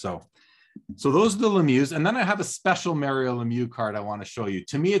 So those are the Lemieux. And then I have a special Mario Lemieux card I want to show you.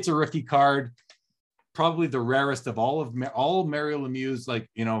 To me, it's a rookie card, probably the rarest of all Mario Lemieux's,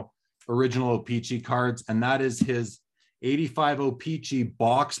 original O-Pee-Chee cards. And that is his 85 O-Pee-Chee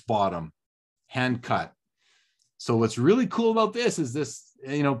box bottom hand cut. So what's really cool about this is this,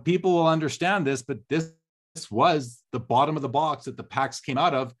 people will understand this, but this was the bottom of the box that the packs came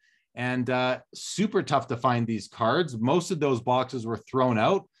out of, and super tough to find these cards. Most of those boxes were thrown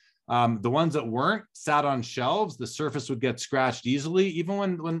out. The ones that weren't sat on shelves. The surface would get scratched easily,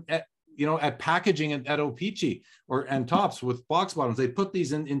 even when at packaging at O-Pee-Chee and Topps with box bottoms, they put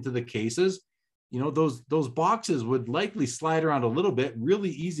these into the cases. Those boxes would likely slide around a little bit,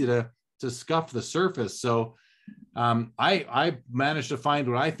 really easy to scuff the surface. So I managed to find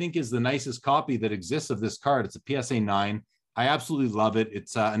what I think is the nicest copy that exists of this card. It's a PSA 9. I absolutely love it.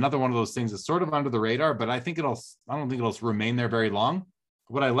 It's another one of those things that's sort of under the radar, but I don't think it'll remain there very long.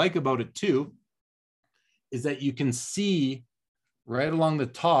 What I like about it too is that you can see right along the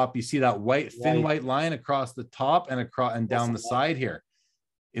top, you see that thin white line across the top and down the side here.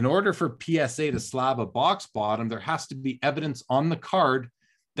 In order for PSA to slab a box bottom, there has to be evidence on the card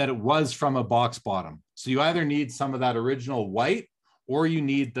that it was from a box bottom. So you either need some of that original white, or you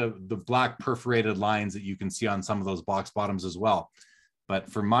need the black perforated lines that you can see on some of those box bottoms as well. But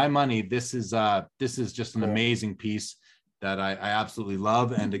for my money, this is just an amazing piece that I absolutely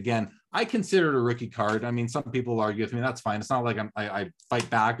love. And again, I consider it a rookie card. I mean, some people argue with me. That's fine. It's not like I fight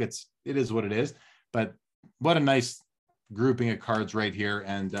back. It is what it is. But what a nice grouping of cards right here.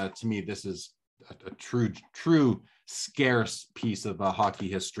 And to me, this is a true scarce piece of hockey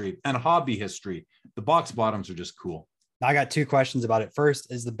history and hobby history. The box bottoms are just cool. I got two questions about it.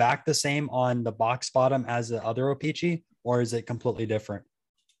 First, is the back the same on the box bottom as the other O-Pee-Chee, or is it completely different?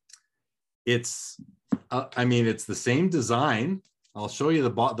 It's the same design. I'll show you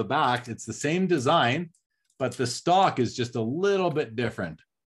the back. It's the same design, but the stock is just a little bit different.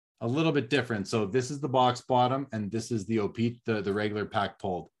 So this is the box bottom, and this is the the regular pack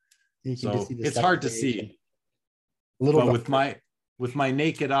pulled. So it's hard to see. But with my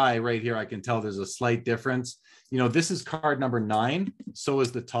naked eye right here, I can tell there's a slight difference. This is card number 9. So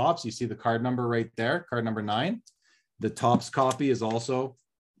is the Topps. You see the card number right there, card number 9. The Topps copy is also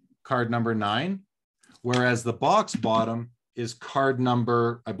card number 9. Whereas the box bottom is card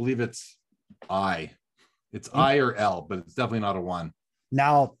number, I believe it's I. It's I or L, but it's definitely not a 1.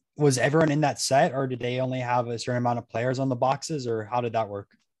 Now, was everyone in that set, or did they only have a certain amount of players on the boxes, or how did that work?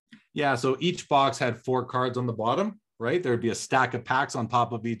 Yeah, so each box had 4 cards on the bottom, right? There'd be a stack of packs on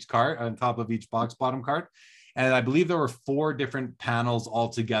top of each card, on top of each box bottom card. And I believe there were 4 different panels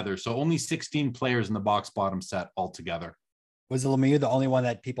altogether. So only 16 players in the box bottom set altogether. Was the Lemieux the only one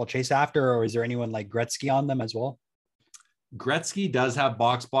that people chase after, or is there anyone like Gretzky on them as well? Gretzky does have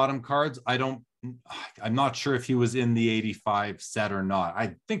box bottom cards. I'm not sure if he was in the 85 set or not.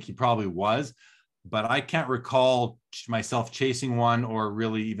 I think he probably was, but I can't recall myself chasing one or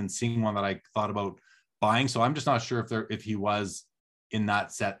really even seeing one that I thought about buying. So I'm just not sure if he was in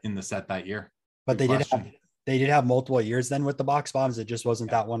that set, in the set that year. But they did have multiple years then with the box bombs. It just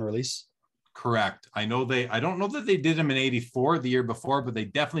wasn't that one release. Correct. I don't know that they did them in 84 the year before, but they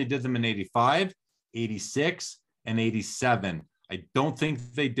definitely did them in 85, 86, and 87. I don't think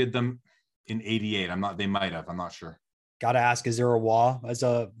they did them in 88. They might have, I'm not sure. Gotta ask, is there a wall as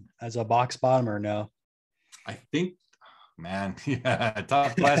a box bottom or no? I think, man, yeah,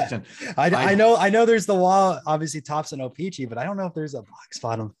 tough question. I know there's the wall, obviously Topps and O-Pee-Chee, but I don't know if there's a box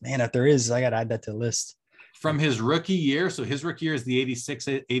bottom. Man, if there is, I gotta add that to the list. From his rookie year, so his rookie year is the 86,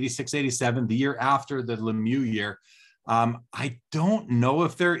 87, the year after the Lemieux year. I don't know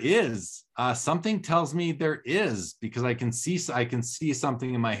if there is. Something tells me there is, because I can see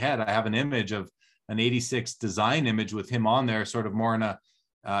something in my head. I have an image of an 86 design image with him on there, sort of more in a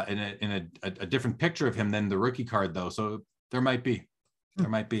different picture of him than the rookie card, though. So there might be.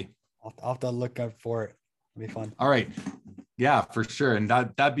 I'll have to look up for it. It'll be fun. All right. Yeah, for sure. And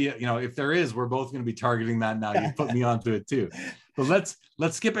that'd be, if there is, we're both going to be targeting that now. You put me onto it too. But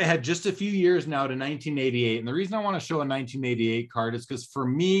let's skip ahead just a few years now to 1988. And the reason I want to show a 1988 card is because for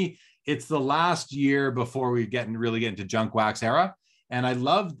me, it's the last year before we really get into junk wax era. And I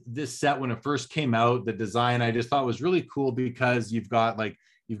loved this set when it first came out. The design I just thought was really cool, because you've got the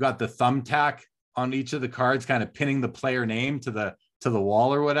thumbtack on each of the cards, kind of pinning the player name to the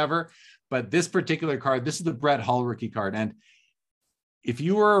wall or whatever. But this particular card, this is the Brett Hull rookie card. And if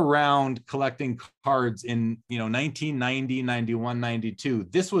you were around collecting cards in 1990, 91, 92,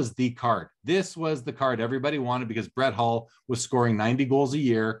 this was the card. This was the card everybody wanted, because Brett Hull was scoring 90 goals a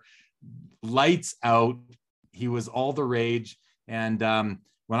year, lights out. He was all the rage. And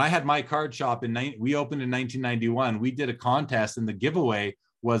when I had my card shop we opened in 1991, we did a contest, and the giveaway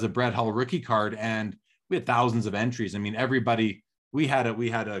was a Brett Hull rookie card, and we had thousands of entries. I mean, everybody. We had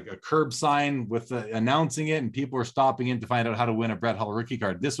a curb sign with announcing it, and people were stopping in to find out how to win a Brett Hull rookie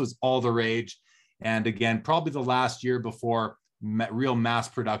card. This was all the rage. And again, probably the last year before real mass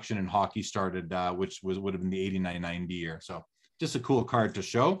production in hockey started, which would have been the 89-90 year. So just a cool card to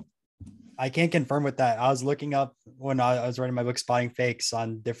show. I can't confirm with that. I was looking up when I was writing my book, Spotting Fakes,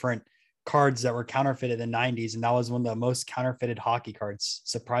 on different cards that were counterfeited in the 90s. And that was one of the most counterfeited hockey cards,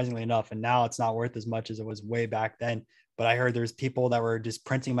 surprisingly enough. And now it's not worth as much as it was way back then. But I heard there's people that were just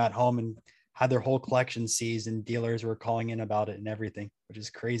printing them at home and had their whole collection seized, and dealers were calling in about it and everything, which is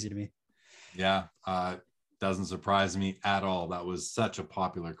crazy to me. Yeah. Doesn't surprise me at all. That was such a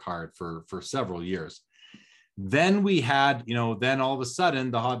popular card for several years. Then we had, then all of a sudden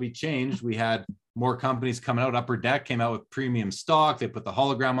the hobby changed. We had more companies coming out. Upper Deck came out with premium stock. They put the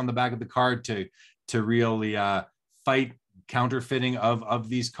hologram on the back of the card to really fight counterfeiting of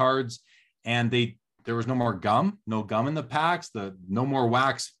these cards. And there was no more gum in the packs, no more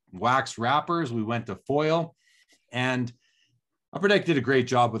wax wrappers. We went to foil, and Upper Deck did a great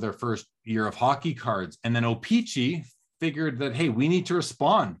job with their first year of hockey cards. And then O-Pee-Chee figured that, hey, we need to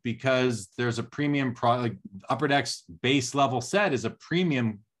respond, because there's a premium product. Upper Deck's base level set is a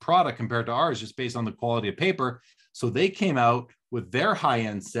premium product compared to ours, just based on the quality of paper. So they came out with their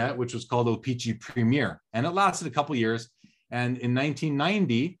high-end set, which was called O-Pee-Chee Premier, and it lasted a couple years. And in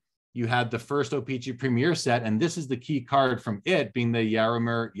 1990, you had the first O-Pee-Chee Premier set, and this is the key card from it, being the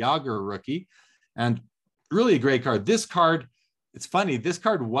Jaromir Jagr rookie, and really a great card. This card, it's funny, this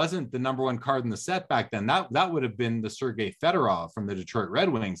card wasn't the number one card in the set back then. That would have been the Sergei Fedorov from the Detroit Red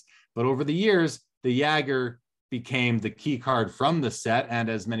Wings. But over the years, the Jagr became the key card from the set, and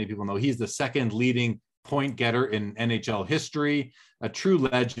as many people know, he's the second leading point getter in NHL history, a true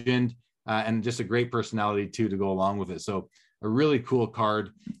legend, and just a great personality too to go along with it. So a really cool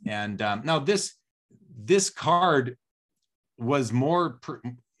card. And now this card was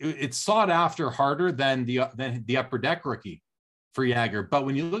it's sought after harder than the Upper Deck rookie for Jagr. But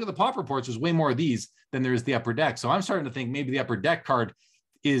when you look at the pop reports, there's way more of these than there is the Upper Deck. So I'm starting to think maybe the Upper Deck card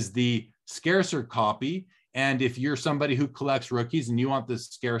is the scarcer copy, And if you're somebody who collects rookies and you want the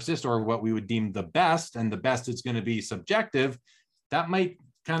scarcest or what we would deem the best, and the best is going to be subjective, that might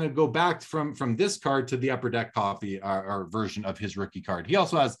kind of go back from this card to the Upper Deck copy or version of his rookie card. He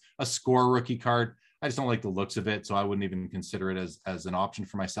also has a score rookie card. I just don't like the looks of it, so I wouldn't even consider it as an option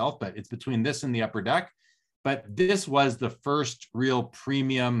for myself, but it's between this and the Upper Deck. But this was the first real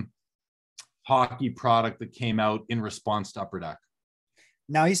premium hockey product that came out in response to Upper Deck.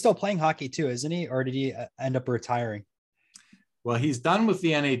 Now he's still playing hockey too, isn't he? Or did he end up retiring? Well, he's done with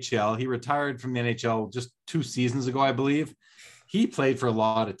the NHL. He retired from the NHL just 2 seasons ago, I believe. He played for a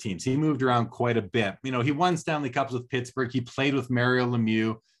lot of teams. He moved around quite a bit. You know, he won Stanley Cups with Pittsburgh. He played with Mario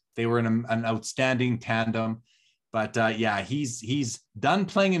Lemieux. They were an outstanding tandem. But yeah, he's done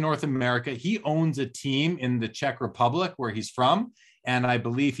playing in North America. He owns a team in the Czech Republic where he's from, and I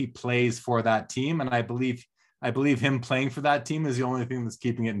believe he plays for that team. And I believe him playing for that team is the only thing that's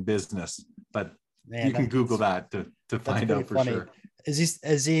keeping it in business. But man, you can Google that to find out for funny. Sure.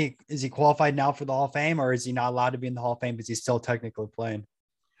 Is he qualified now for the Hall of Fame, or is he not allowed to be in the Hall of Fame because he's still technically playing?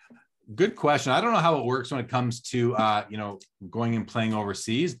 Good question. I don't know how it works when it comes to going and playing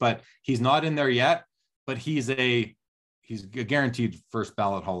overseas, but he's not in there yet. But he's a guaranteed first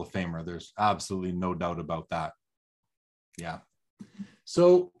ballot Hall of Famer. There's absolutely no doubt about that. Yeah.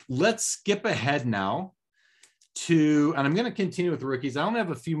 So let's skip ahead now and I'm going to continue with the rookies. I only have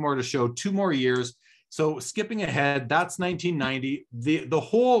a few more to show, 2 more years. So skipping ahead, that's 1990. The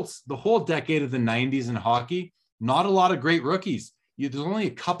whole decade of the 90s in hockey, not a lot of great rookies. There's only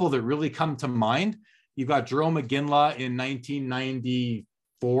a couple that really come to mind. You've got Jarome Iginla in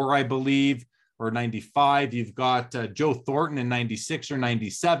 1994, I believe, or 95. You've got Joe Thornton in 96 or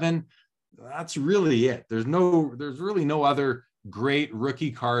 97. That's really it. There's really no other great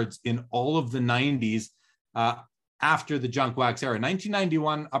rookie cards in all of the 90s. After the junk wax era.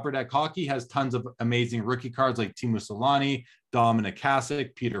 1991 Upper Deck Hockey has tons of amazing rookie cards like Teemu Selanne, Dominik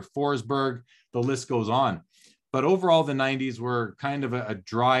Hasek, Peter Forsberg, the list goes on. But overall, the 90s were kind of a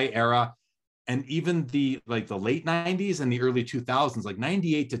dry era. And even the late 90s and the early 2000s, like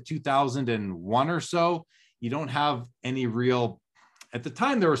 98 to 2001 or so, you don't have any real, at the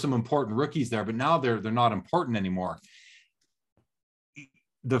time there were some important rookies there, but now they're not important anymore.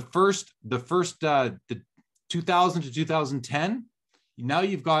 The 2000 to 2010, now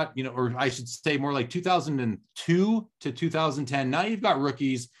you've got, or I should say more like 2002 to 2010. Now you've got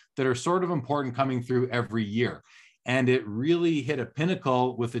rookies that are sort of important coming through every year. And it really hit a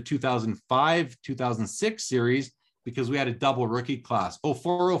pinnacle with the 2005-2006 series because we had a double rookie class.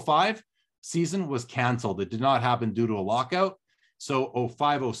 04-05 season was canceled. It did not happen due to a lockout. So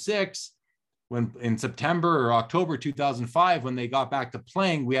 05-06, when in September or October 2005, when they got back to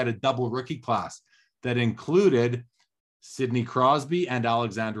playing, we had a double rookie class that included Sidney Crosby and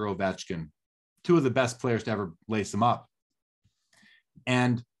Alexander Ovechkin, 2 of the best players to ever lace them up.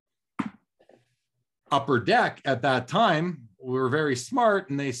 And Upper Deck at that time were very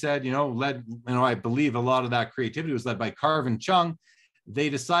smart, and they said, I believe a lot of that creativity was led by Carvin Chung. They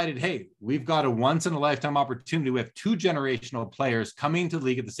decided, hey, we've got a once in a lifetime opportunity. We have 2 generational players coming to the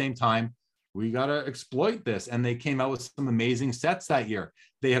league at the same time. We got to exploit this. And they came out with some amazing sets that year.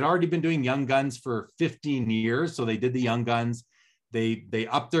 They had already been doing Young Guns for 15 years. So they did the Young Guns. They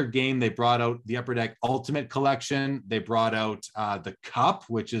upped their game. They brought out the Upper Deck Ultimate Collection. They brought out the Cup,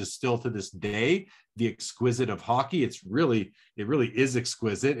 which is still to this day the exquisite of hockey. It really is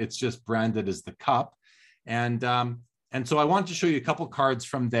exquisite. It's just branded as the Cup. And so I want to show you a couple cards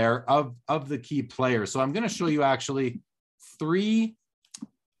from there of the key players. So I'm going to show you actually 3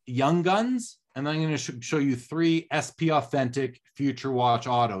 Young Guns, and then I'm going to show you 3 SP Authentic Future Watch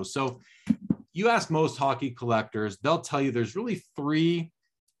autos. So you ask most hockey collectors, they'll tell you there's really 3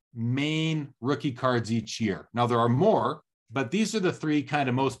 main rookie cards each year. Now there are more, but these are the 3 kind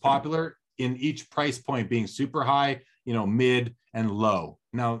of most popular, in each price point being super high, mid and low.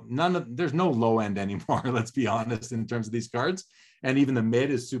 Now there's no low end anymore, let's be honest, in terms of these cards. And even the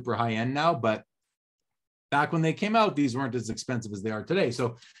mid is super high end now, but back when they came out, these weren't as expensive as they are today.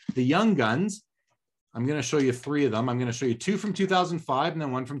 So the Young Guns, I'm going to show you 3 of them. I'm going to show you 2 from 2005 and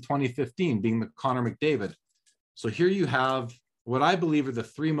then 1 from 2015, being the Connor McDavid. So here you have what I believe are the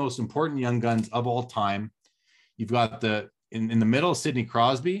 3 most important Young Guns of all time. You've got in the middle, Sidney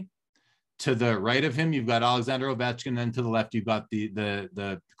Crosby. To the right of him, you've got Alexander Ovechkin. And to the left, you've got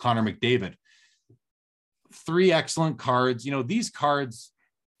the Connor McDavid. 3 excellent cards. These cards,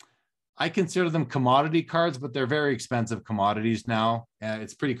 I consider them commodity cards, but they're very expensive commodities now.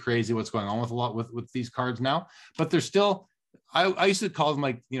 It's pretty crazy what's going on with these cards now, but they're still, I used to call them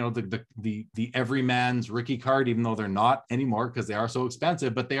like, the everyman's rookie card, even though they're not anymore because they are so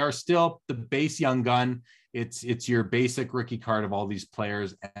expensive, but they are still the base Young Gun. It's your basic rookie card of all these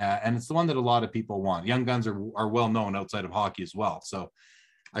players, and it's the one that a lot of people want. Young Guns are well known outside of hockey as well. So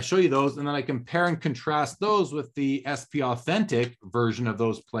I show you those, and then I compare and contrast those with the SP Authentic version of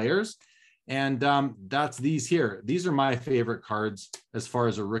those players. And that's these here. These are my favorite cards as far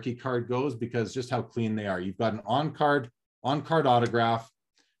as a rookie card goes, because just how clean they are. You've got an on-card autograph,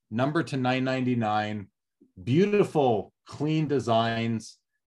 number to 999, beautiful, clean designs,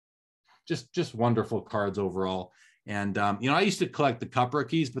 just wonderful cards overall. And, I used to collect the Cup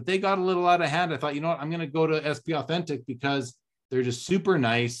rookies, but they got a little out of hand. I thought, I'm going to go to SP Authentic because they're just super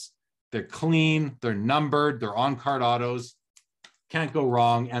nice. They're clean, they're numbered, they're on-card autos. Can't go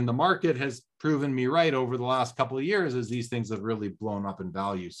wrong. And the market has proven me right over the last couple of years as these things have really blown up in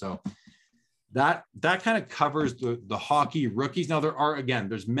value. So that kind of covers the hockey rookies. Now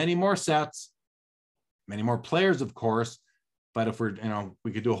there's many more sets, many more players, of course, but if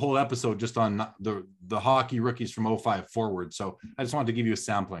we could do a whole episode just on the hockey rookies from 05 forward. So I just wanted to give you a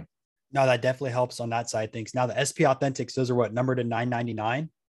sampling. No, that definitely helps on that side. Thanks. Now the SP Authentics, those are what, numbered to 999?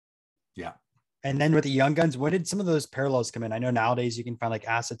 Yeah. And then with the Young Guns, when did some of those parallels come in? I know nowadays you can find like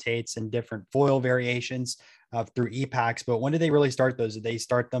acetates and different foil variations through e-packs, but when did they really start those? Did they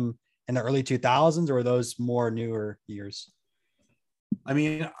start them in the early 2000s, or were those more newer years? I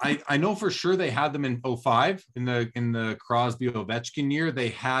mean, I know for sure they had them in 05 in the Crosby Ovechkin year. They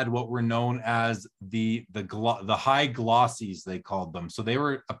had what were known as the high glossies, they called them. So they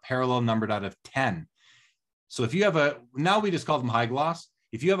were a parallel numbered out of 10. So if you have now we just call them high gloss.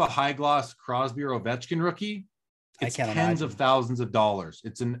 If you have a high gloss Crosby or Ovechkin rookie, it's tens of thousands of dollars.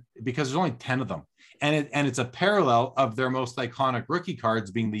 Because there's only 10 of them. And it's a parallel of their most iconic rookie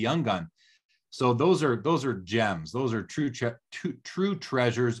cards being the Young Gun. So those are gems. Those are true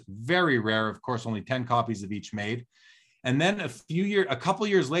treasures, very rare. Of course, only 10 copies of each made. And then a couple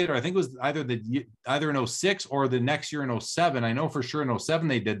years later, I think it was either in 06 or the next year in 07. I know for sure in 07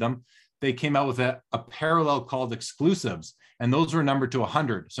 they did them. They came out with a parallel called exclusives, and those were numbered to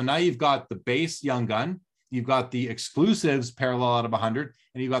 100. So now you've got the base Young Gun, you've got the exclusives parallel out of 100,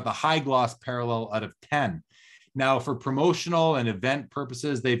 and you've got the high gloss parallel out of 10. Now, for promotional and event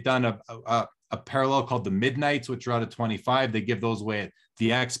purposes, they've done a parallel called the Midnights, which are out of 25. They give those away at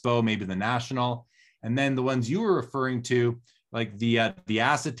the Expo, maybe the National. And then the ones you were referring to, like the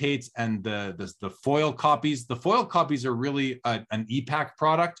acetates and the foil copies. The foil copies are really an e-pack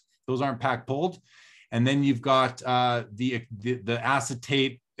product. Those aren't pack pulled. And then you've got the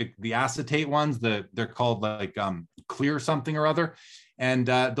acetate ones. They're called like clear something or other. And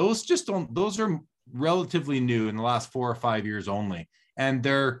those are relatively new in the last 4 or 5 years only. And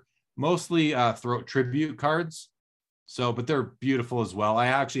they're mostly throat tribute cards. So, but they're beautiful as well. I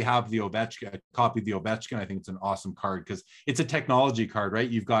actually have the Ovechkin, a copy of the Ovechkin. I think it's an awesome card because it's a technology card, right?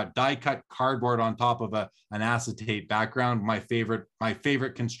 You've got die cut cardboard on top of an acetate background. My favorite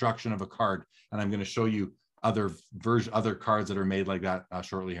construction of a card. And I'm going to show you other cards that are made like that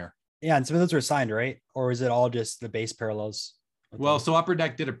shortly here. Yeah. And some of those are signed, right? Or is it all just the base parallels? Well, so Upper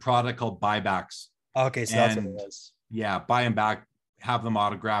Deck did a product called buybacks. Okay. So that's what it was. Yeah. Buy them back, have them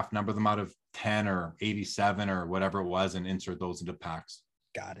autographed, number them out of 10 or 87 or whatever it was, and insert those into packs.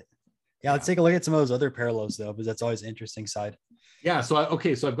 Got it. Yeah, let's take a look at some of those other parallels though, because that's always an interesting side. Yeah. So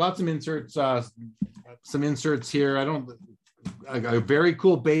I've got some inserts here. A very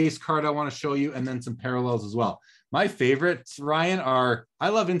cool base card I want to show you, and then some parallels as well. My favorites, Ryan, I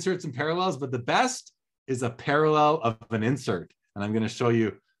love inserts and parallels, but the best is a parallel of an insert, and I'm going to show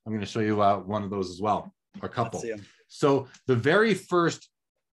you one of those as well, or a couple. So the very first.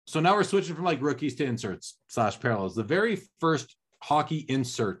 So now we're switching from like rookies to inserts / parallels. The very first hockey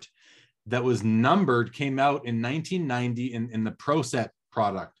insert that was numbered came out in 1990 in the Pro Set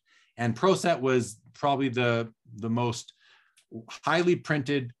product. And Pro Set was probably the most highly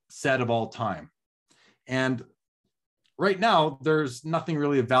printed set of all time. And right now, there's nothing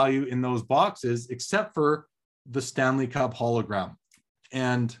really of value in those boxes except for the Stanley Cup hologram.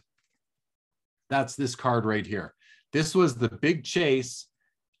 And that's this card right here. This was the big chase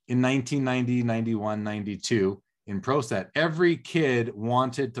in 1990, 91, 92 in Pro Set. Every kid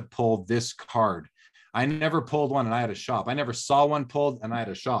wanted to pull this card. I never pulled one and I had a shop. I never saw one pulled and I had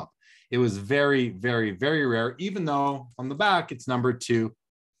a shop. It was very, very, very rare, even though on the back it's numbered to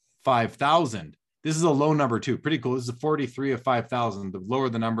 5,000. This is a low number too. Pretty cool. This is a 43 of 5,000. The lower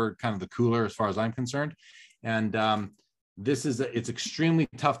the number, kind of the cooler as far as I'm concerned. And it's extremely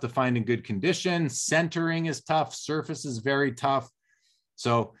tough to find in good condition. Centering is tough. Surface is very tough.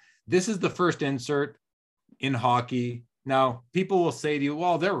 So this is the first insert in hockey. Now, people will say to you,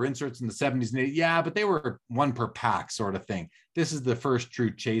 well, there were inserts in the 70s and 80s. Yeah, but they were one per pack sort of thing. This is the first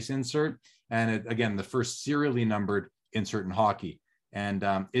true chase insert. And again, the first serially numbered insert in hockey. And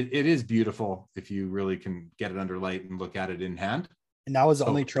it is beautiful if you really can get it under light and look at it in hand. And that was the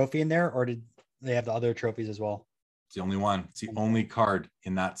only trophy in there, or did they have the other trophies as well? It's the only one. It's the only card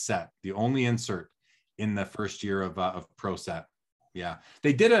in that set, the only insert in the first year of Pro Set. Yeah,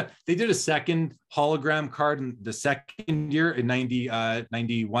 they did a second hologram card in the second year in 91,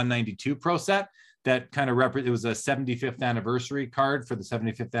 92 Pro Set that kind of it was a 75th anniversary card for the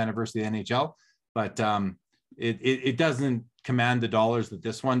 75th anniversary of the NHL, but it doesn't command the dollars that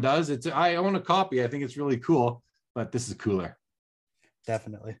this one does. I own a copy. I think it's really cool, but this is cooler.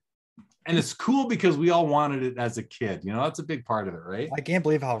 Definitely. And it's cool because we all wanted it as a kid. You know, that's a big part of it, right? I can't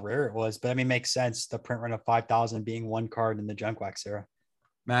believe how rare it was, but I mean, it makes sense. The print run of 5,000 being one card in the junk wax era.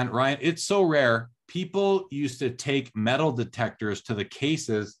 Man, Ryan, it's so rare. People used to take metal detectors to the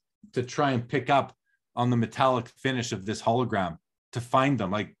cases to try and pick up on the metallic finish of this hologram to find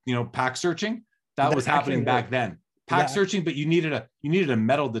them. Like, you know, pack searching, that was happening back then. Pack searching, but you needed a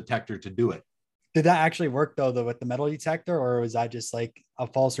metal detector to do it. Did that actually work though, with the metal detector, or was that just like a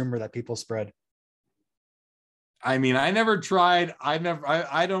false rumor that people spread? I mean, I never tried. I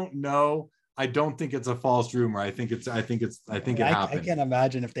don't know. I don't think it's a false rumor. I think it happened. I can't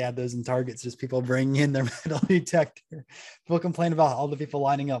imagine if they had those in Targets, just people bringing in their metal detector. People complain about all the people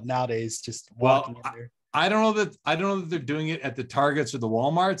lining up nowadays, just walking in there. I don't know that they're doing it at the Targets or the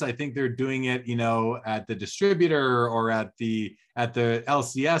Walmarts. I think they're doing it, you know, at the distributor or at the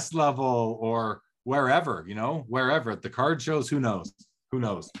LCS level or wherever, wherever at the card shows. Who knows?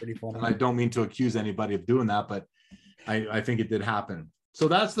 Pretty funny. And I don't mean to accuse anybody of doing that, but I think it did happen. So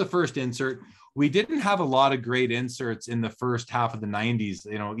that's the first insert. We didn't have a lot of great inserts in the first half of the 90s,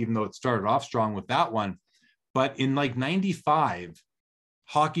 you know, even though it started off strong with that one. But in like 95,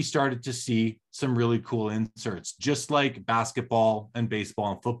 hockey started to see some really cool inserts, just like basketball and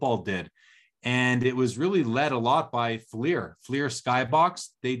baseball and football did. And it was really led a lot by Fleer Skybox.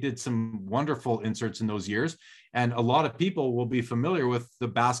 They did some wonderful inserts in those years. And a lot of people will be familiar with the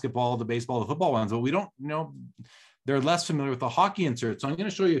basketball, the baseball, the football ones, but we don't, they're less familiar with the hockey inserts. So I'm going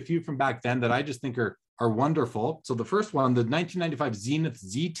to show you a few from back then that I just think are wonderful. So the first one, the 1995 Zenith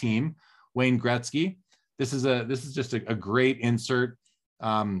Z Team, Wayne Gretzky. This is just a great insert.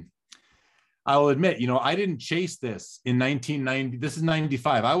 I'll admit, I didn't chase this in 1990. This is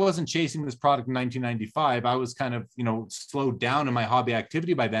 95. I wasn't chasing this product in 1995. I was kind of, slowed down in my hobby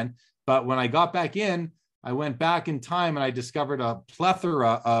activity by then. But when I got back in, I went back in time and I discovered a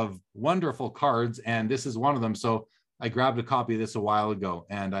plethora of wonderful cards. And this is one of them. So I grabbed a copy of this a while ago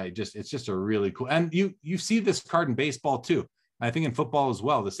and it's just a really cool, and you see this card in baseball too. I think in football as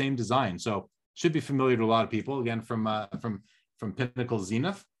well, the same design. So should be familiar to a lot of people, again, from Pinnacle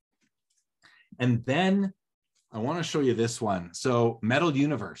Zenith. And then I want to show you this one. So Metal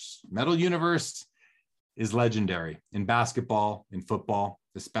Universe is legendary in basketball, in football,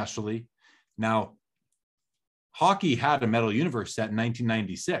 especially. Now, hockey had a Metal Universe set in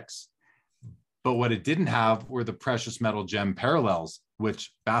 1996, but what it didn't have were the precious metal gem parallels,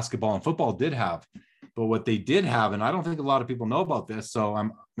 which basketball and football did have. But what they did have, and I don't think a lot of people know about this, so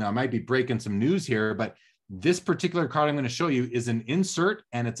I might be breaking some news here, but this particular card I'm going to show you is an insert,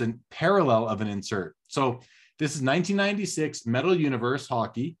 and it's a parallel of an insert. So this is 1996 Metal Universe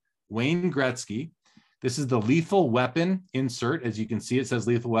Hockey, Wayne Gretzky. This is the Lethal Weapon insert. As you can see, it says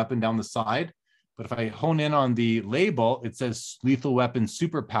Lethal Weapon down the side. But if I hone in on the label, it says Lethal Weapon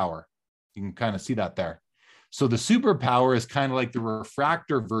Superpower. You can kind of see that there. So the Superpower is kind of like the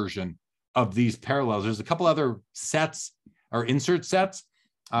refractor version of these parallels. There's a couple other sets or insert sets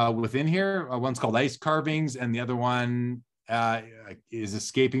within here. One's called Ice Carvings, and the other one is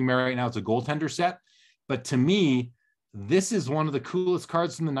escaping me right now. It's a goaltender set. But to me, this is one of the coolest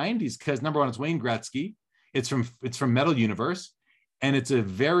cards from the 90s because number one, it's Wayne Gretzky. It's from Metal Universe, and it's a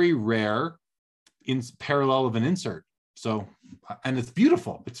very rare parallel of an insert. So, and it's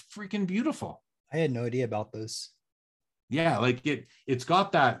beautiful. It's freaking beautiful. I had no idea about this. Yeah, like it's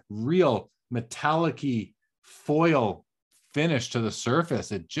got that real metallic-y foil finish to the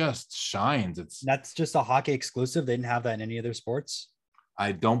surface. It just shines. That's just a hockey exclusive. They didn't have that in any other sports.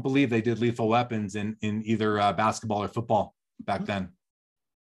 I don't believe they did Lethal Weapons in either basketball or football back then.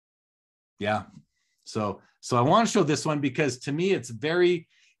 Yeah. So I want to show this one because to me, it's very,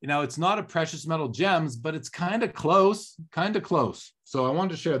 it's not a precious metal gems, but it's kind of close. So I wanted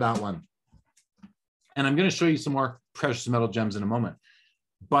to share that one. And I'm going to show you some more precious metal gems in a moment.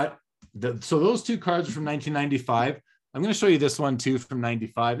 But so those two cards are from 1995. I'm going to show you this one too from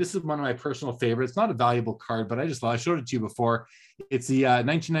 95. This is one of my personal favorites. Not a valuable card, but I showed it to you before. It's the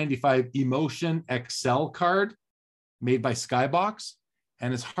 1995 Emotion XL card made by Skybox.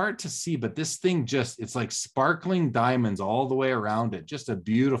 and it's hard to see, but this thing it's like sparkling diamonds all the way around it. Just a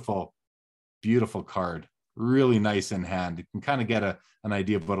beautiful, beautiful card. Really nice in hand. You can kind of get an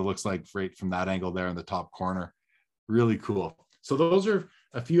idea of what it looks like right from that angle there in the top corner. Really cool. So those are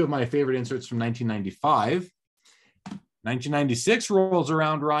a few of my favorite inserts from 1995. 1996 rolls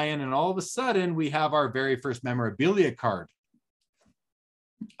around, Ryan, and all of a sudden we have our very first memorabilia card.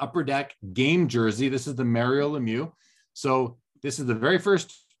 Upper Deck game jersey. This is the Mario Lemieux. So this is the very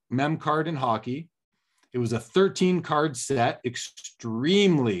first mem card in hockey. It was a 13 card set,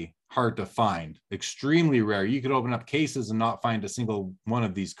 extremely hard to find, extremely rare. You could open up cases and not find a single one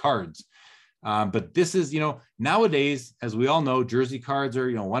of these cards. But this is, nowadays, as we all know, jersey cards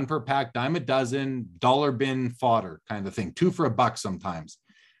are, one per pack, dime a dozen, dollar bin fodder kind of thing, two for $1 sometimes.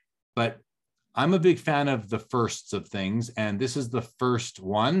 But I'm a big fan of the firsts of things, and this is the first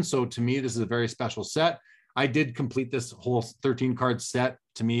one. So to me, this is a very special set. I did complete this whole 13 card set.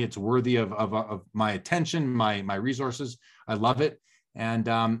 To me, it's worthy of my attention, my resources. I love it. And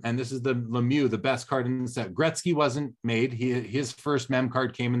this is the Lemieux, the best card in the set. Gretzky wasn't made. His first mem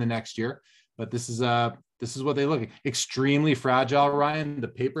card came in the next year, but this is what they look like. Extremely fragile, Ryan. The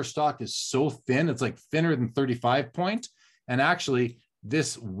paper stock is so thin. It's like thinner than 35 point. And actually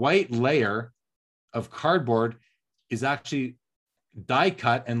this white layer of cardboard is actually die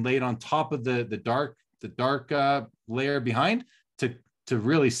cut and laid on top of the dark layer behind to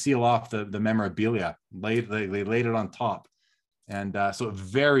really seal off the memorabilia. They laid it on top. And so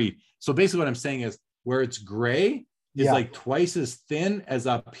basically what I'm saying is where it's gray is like twice as thin as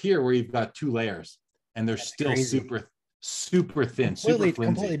up here where you've got 2 layers, and they're still crazy. super thin,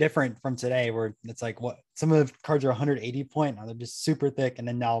 completely different from today, where it's like what some of the cards are 180 point, now they're just super thick, and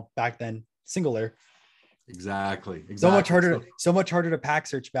then now back then single layer. Exactly. So much harder to pack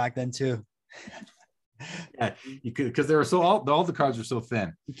search back then too. Yeah, you could, because they were all the cards are so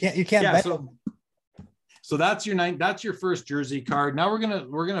thin. You can't bet them. So that's your first jersey card. Now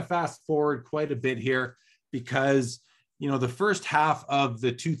we're gonna fast forward quite a bit here, because the first half of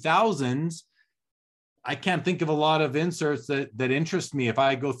the 2000s, I can't think of a lot of inserts that interest me. If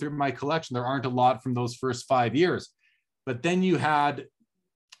I go through my collection, there aren't a lot from those first 5 years. But then you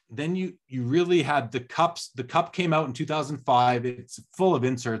really had the cups. The cup came out in 2005. It's full of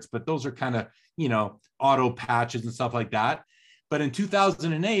inserts, but those are kind of auto patches and stuff like that. But in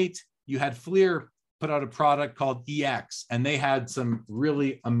 2008, you had Fleer put out a product called EX, and they had some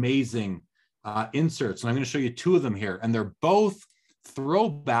really amazing inserts. And I'm going to show you 2 of them here. And they're both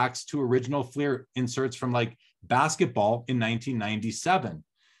throwbacks to original Fleer inserts from like basketball in 1997.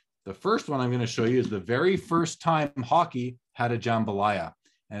 The first one I'm going to show you is the very first time hockey had a jambalaya,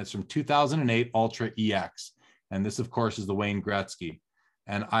 and it's from 2008 Ultra EX. And this, of course, is the Wayne Gretzky.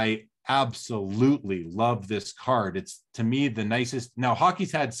 And I absolutely love this card. It's, to me, the nicest. Now,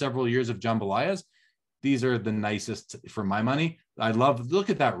 hockey's had several years of jambalayas. These are the nicest for my money.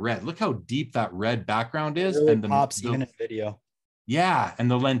 Look at that red. Look how deep that red background is. Really and pops even in video. Yeah. And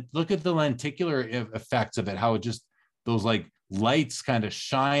look at the lenticular effects of it, how it just, those like lights kind of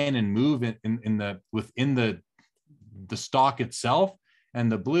shine and move within the stock itself.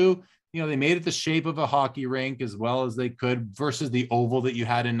 And the blue, they made it the shape of a hockey rink as well as they could, versus the oval that you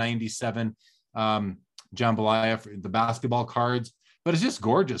had in 97 jambalaya for the basketball cards. But it's just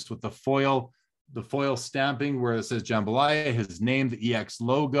gorgeous with the foil stamping where it says jambalaya, his name, the EX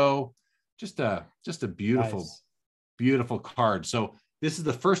logo. Just a beautiful, nice. Beautiful card. So this is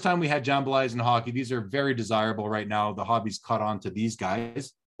the first time we had jambalayas in hockey. These are very desirable right now. The hobby's caught on to these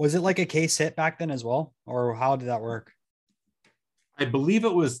guys. Was it like a case hit back then as well? Or how did that work? I believe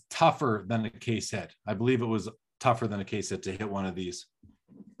it was tougher than a case hit. To hit one of these.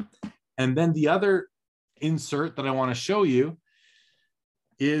 And then the other insert that I want to show you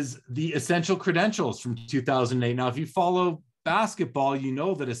is the Essential Credentials from 2008. Now, if you follow basketball, you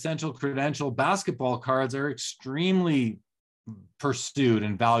know that Essential Credential basketball cards are extremely pursued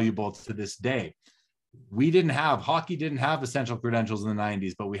and valuable to this day. Hockey didn't have Essential Credentials in the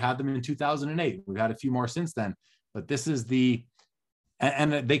 90s, but we had them in 2008. We've had a few more since then. But this is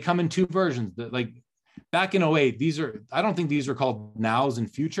and they come in 2 versions. Like back in 08, I don't think these are called nows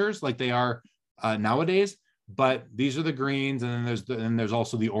and futures like they are nowadays. But these are the greens, and then there's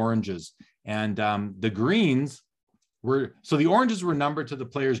also the oranges. And the greens the oranges were numbered to the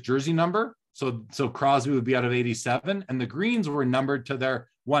player's jersey number. So Crosby would be out of 87, and the greens were numbered to their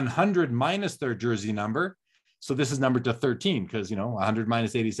 100 minus their jersey number. So this is numbered to 13 because 100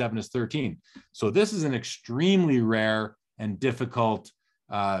 minus 87 is 13. So this is an extremely rare and difficult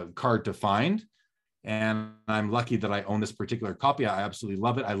card to find. And I'm lucky that I own this particular copy. I absolutely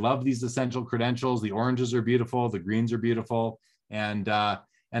love it. I love these Essential Credentials. The oranges are beautiful. The greens are beautiful. And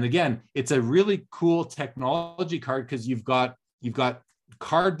again, it's a really cool technology card because you've got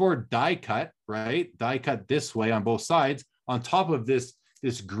cardboard die cut, right? Die cut this way on both sides on top of this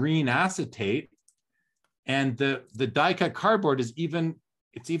green acetate. And the die cut cardboard is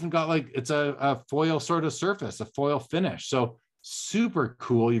it's even got like, it's a foil sort of surface, a foil finish. So super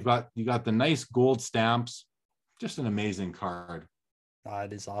cool. You got the nice gold stamps, just an amazing card.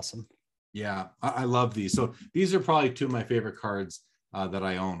 It is awesome. Yeah, I love these. So these are probably two of my favorite cards that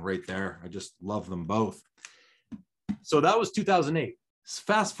I own right there. I just love them both. So that was 2008.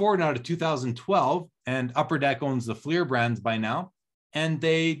 Fast forward now to 2012, and Upper Deck owns the Fleer brands by now, and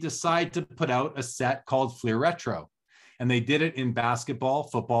they decide to put out a set called Fleer Retro. And they did it in basketball,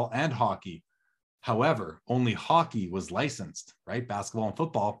 football, and hockey. However, only hockey was licensed, right? Basketball and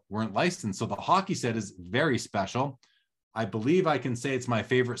football weren't licensed. So the hockey set is very special. I believe I can say it's my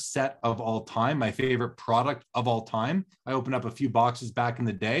favorite set of all time, my favorite product of all time. I opened up a few boxes back in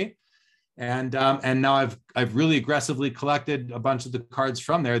the day. And now I've really aggressively collected a bunch of the cards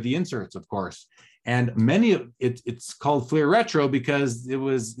from there, the inserts, of course. And many of it's called Fleer Retro because it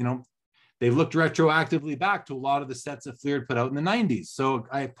was, they've looked retroactively back to a lot of the sets that Fleer had put out in the 90s. So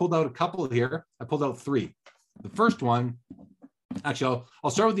I pulled out a couple here. I pulled out three. The first one, actually, I'll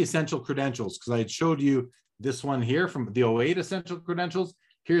start with the Essential Credentials because I had showed you this one here from the 08 Essential Credentials.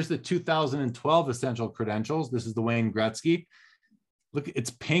 Here's the 2012 Essential Credentials. This is the Wayne Gretzky. Look, it's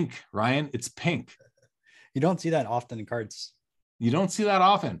pink, Ryan. It's pink. You don't see that often in cards. You don't see that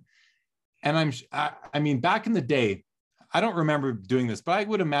often. And I mean, back in the day, I don't remember doing this, but I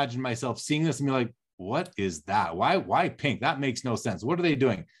would imagine myself seeing this and be like, what is that? Why pink? That makes no sense. What are they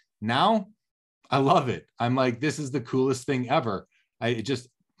doing? Now, I love it. I'm like, this is the coolest thing ever.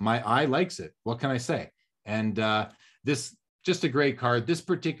 My eye likes it. What can I say? And this, just a great card. This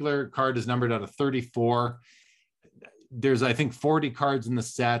particular card is numbered out of 34. There's, I think, 40 cards in the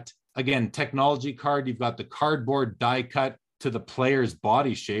set. Again, technology card. You've got the cardboard die cut to the player's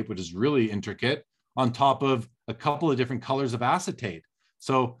body shape, which is really intricate, on top of a couple of different colors of acetate.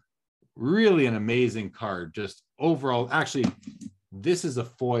 So really an amazing card. Just overall, actually, this is a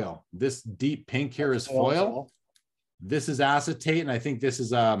foil. This deep pink here is foil. This is acetate, and I think this is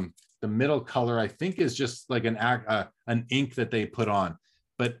the middle color, I think, is just like an ink that they put on.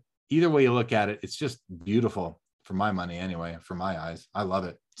 But either way you look at it, it's just beautiful. For my money anyway, for my eyes. I love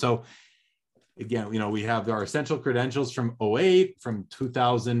it. So again, we have our Essential Credentials from 08, from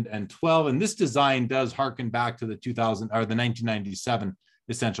 2012, and this design does harken back to the 1997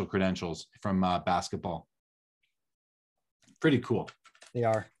 Essential Credentials from basketball. Pretty cool. They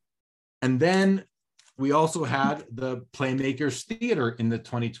are. And then we also had the Playmakers Theater in the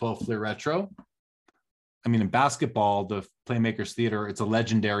 2012 Fleer Retro. I mean, in basketball, the Playmakers Theater, it's a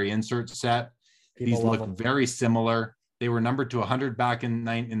legendary insert set. These look very similar. They were numbered to 100 back in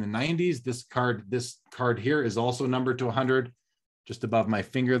the 90s. This card here is also numbered to 100, just above my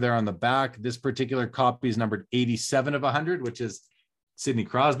finger there on the back. This particular copy is numbered 87 of 100, which is Sidney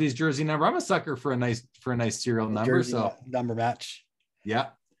Crosby's jersey number. I'm a sucker for a nice serial number. Jersey number match. Yeah.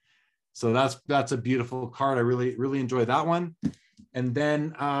 So that's a beautiful card. I really enjoy that one. And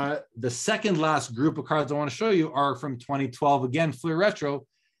then the second last group of cards I want to show you are from 2012. Again, Fleer Retro,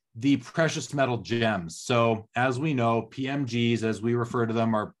 the precious metal gems. So as we know, PMGs, as we refer to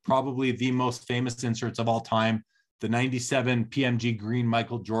them, are probably the most famous inserts of all time. The 97 PMG Green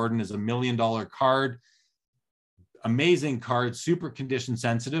Michael Jordan is $1 million card. Amazing card, super condition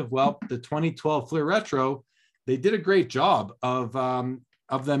sensitive. Well, the 2012 Fleer Retro, they did a great job of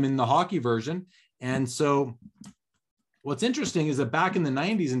them in the hockey version. And so what's interesting is that back in the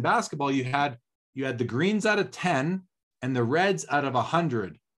 90s in basketball, you had the greens out of 10 and the reds out of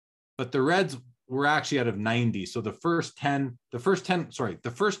 100. But the reds were actually out of 90. So the first 10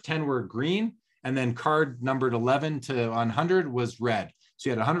 were green, and then card numbered 11 to 100 was red. So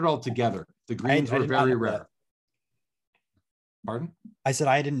you had 100 altogether. The greens were very rare. That. Pardon? I said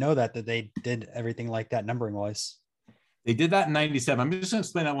I didn't know that they did everything like that numbering wise. They did that in 97. I'm just going to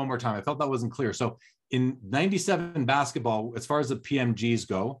explain that one more time. I felt that wasn't clear. So in 97 basketball, as far as the PMGs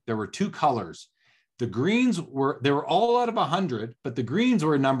go, there were two colors. The greens they were all out of 100, but the greens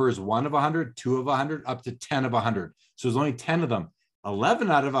were numbers 1 of 100, 2 of 100, up to 10 of 100. So there's only 10 of them. 11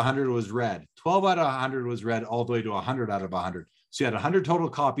 out of 100 was red. 12 out of 100 was red, all the way to 100 out of 100. So you had 100 total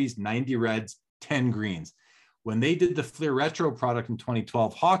copies, 90 reds, 10 greens. When they did the Fleer Retro product in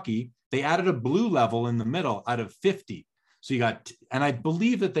 2012 hockey, they added a blue level in the middle out of 50. So you got, and I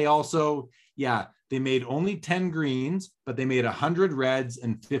believe that they also, they made only 10 greens, but they made 100 reds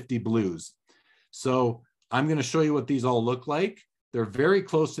and 50 blues. So I'm going to show you what these all look like. They're very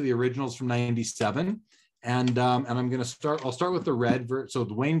close to the originals from 97. And I'm going to start. I'll start with the red. So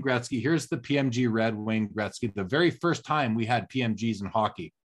the Wayne Gretzky. Here's the PMG red Wayne Gretzky. The very first time we had PMGs in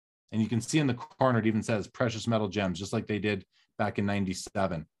hockey, and you can see in the corner it even says precious metal gems, just like they did back in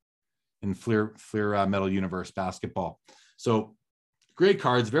 '97 in Fleer Metal Universe basketball. So great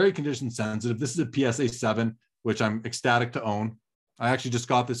cards, very condition sensitive. This is a PSA 7, which I'm ecstatic to own. I actually just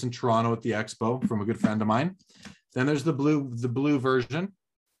got this in Toronto at the Expo from a good friend of mine. Then there's the blue version,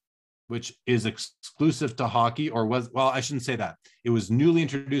 which is exclusive to hockey, or was, well, I shouldn't say that. It was newly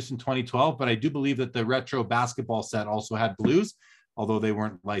introduced in 2012, but I do believe that the retro basketball set also had blues, although they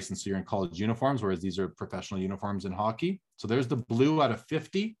weren't licensed, so you're in college uniforms, whereas these are professional uniforms in hockey. So there's the blue out of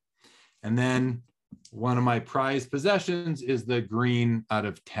 50. And then one of my prized possessions is the green out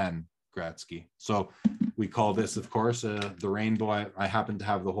of 10 Gretzky. So we call this, of course, the rainbow. I happen to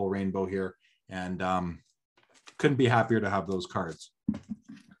have the whole rainbow here, and couldn't be happier to have those cards.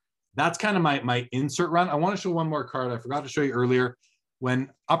 That's kind of my insert run. I want to show one more card. I forgot to show you earlier.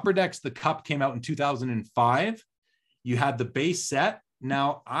 When Upper Decks, the Cup came out in 2005, you had the base set.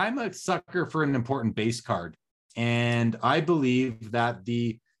 Now, I'm a sucker for an important base card. And I believe that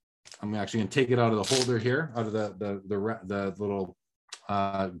I'm actually going to take it out of the holder here, out of the little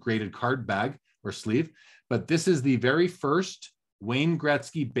graded card bag or sleeve. But this is the very first Wayne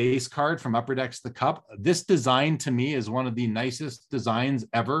Gretzky base card from Upper Decks, the Cup. This design to me is one of the nicest designs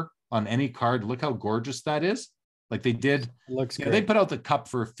ever on any card. Look how gorgeous that is. Like they did, looks great. They put out the Cup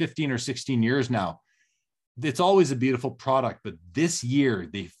for 15 or 16 years now. It's always a beautiful product, but this year,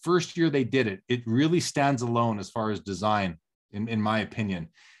 the first year they did it, it really stands alone as far as design, in my opinion.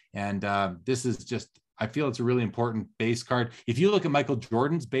 And this is just, I feel it's a really important base card. If you look at Michael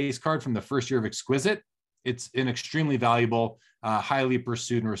Jordan's base card from the first year of Exquisite, it's an extremely valuable, highly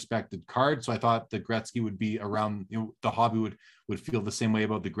pursued and respected card. So I thought the Gretzky would be around, the hobby would feel the same way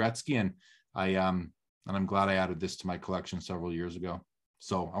about the Gretzky. And I'm glad I added this to my collection several years ago.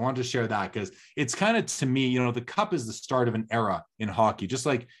 So I wanted to share that because it's kind of, to me, the Cup is the start of an era in hockey, just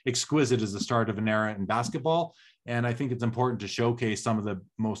like Exquisite is the start of an era in basketball. And I think it's important to showcase some of the,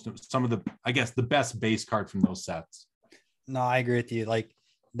 I guess, the best base card from those sets. No, I agree with you. Like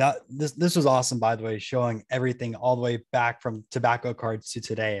that, this was awesome, by the way, showing everything all the way back from tobacco cards to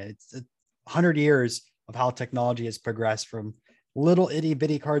today. It's 100 years of how technology has progressed from little itty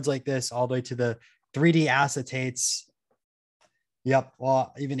bitty cards like this all the way to the 3D acetates. Yep.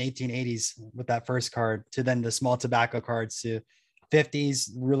 Well, even 1880s with that first card, to then the small tobacco cards, to 50s,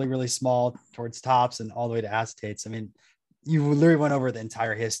 really, really small towards tops, and all the way to acetates. I mean, you literally went over the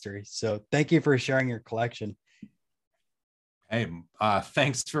entire history. So thank you for sharing your collection. Hey,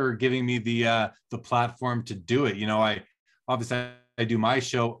 thanks for giving me the platform to do it. I obviously I do my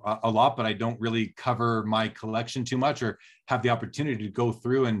show a lot, but I don't really cover my collection too much or have the opportunity to go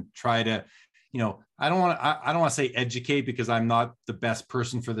through and try to, I don't want to say educate, because I'm not the best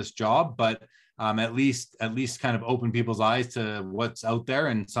person for this job, but at least kind of open people's eyes to what's out there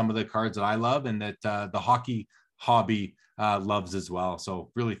and some of the cards that I love and that the hockey hobby loves as well.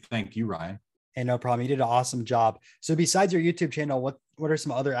 So really thank you, Ryan. Hey, no problem. You did an awesome job. So besides your YouTube channel, what are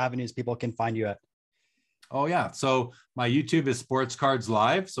some other avenues people can find you at? Oh yeah. So my YouTube is Sports Cards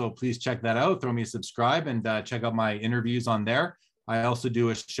Live. So please check that out. Throw me a subscribe and check out my interviews on there. I also do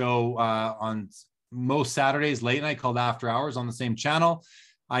a show on most Saturdays late night called After Hours on the same channel.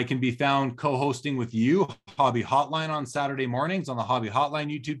 I can be found co-hosting with you, Hobby Hotline, on Saturday mornings on the Hobby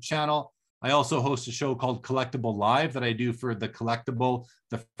Hotline YouTube channel. I also host a show called Collectible Live that I do for the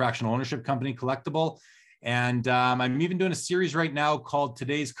fractional ownership company Collectible. And I'm even doing a series right now called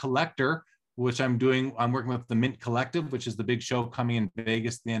Today's Collector, which I'm working with the Mint Collective, which is the big show coming in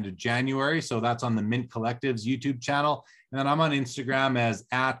Vegas at the end of January. So that's on the Mint Collective's YouTube channel. And then I'm on Instagram as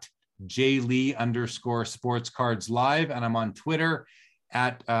 @jlee_sportscardslive. And I'm on Twitter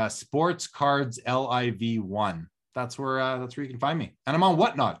at sportscardsliv1. That's where you can find me. And I'm on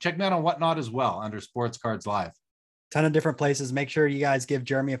Whatnot. Check me out on Whatnot as well under Sports Cards Live. Ton of different places. Make sure you guys give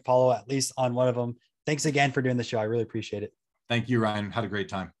Jeremy a follow at least on one of them. Thanks again for doing the show. I really appreciate it. Thank you, Ryan. Had a great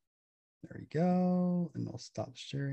time. There we go. And I'll stop sharing.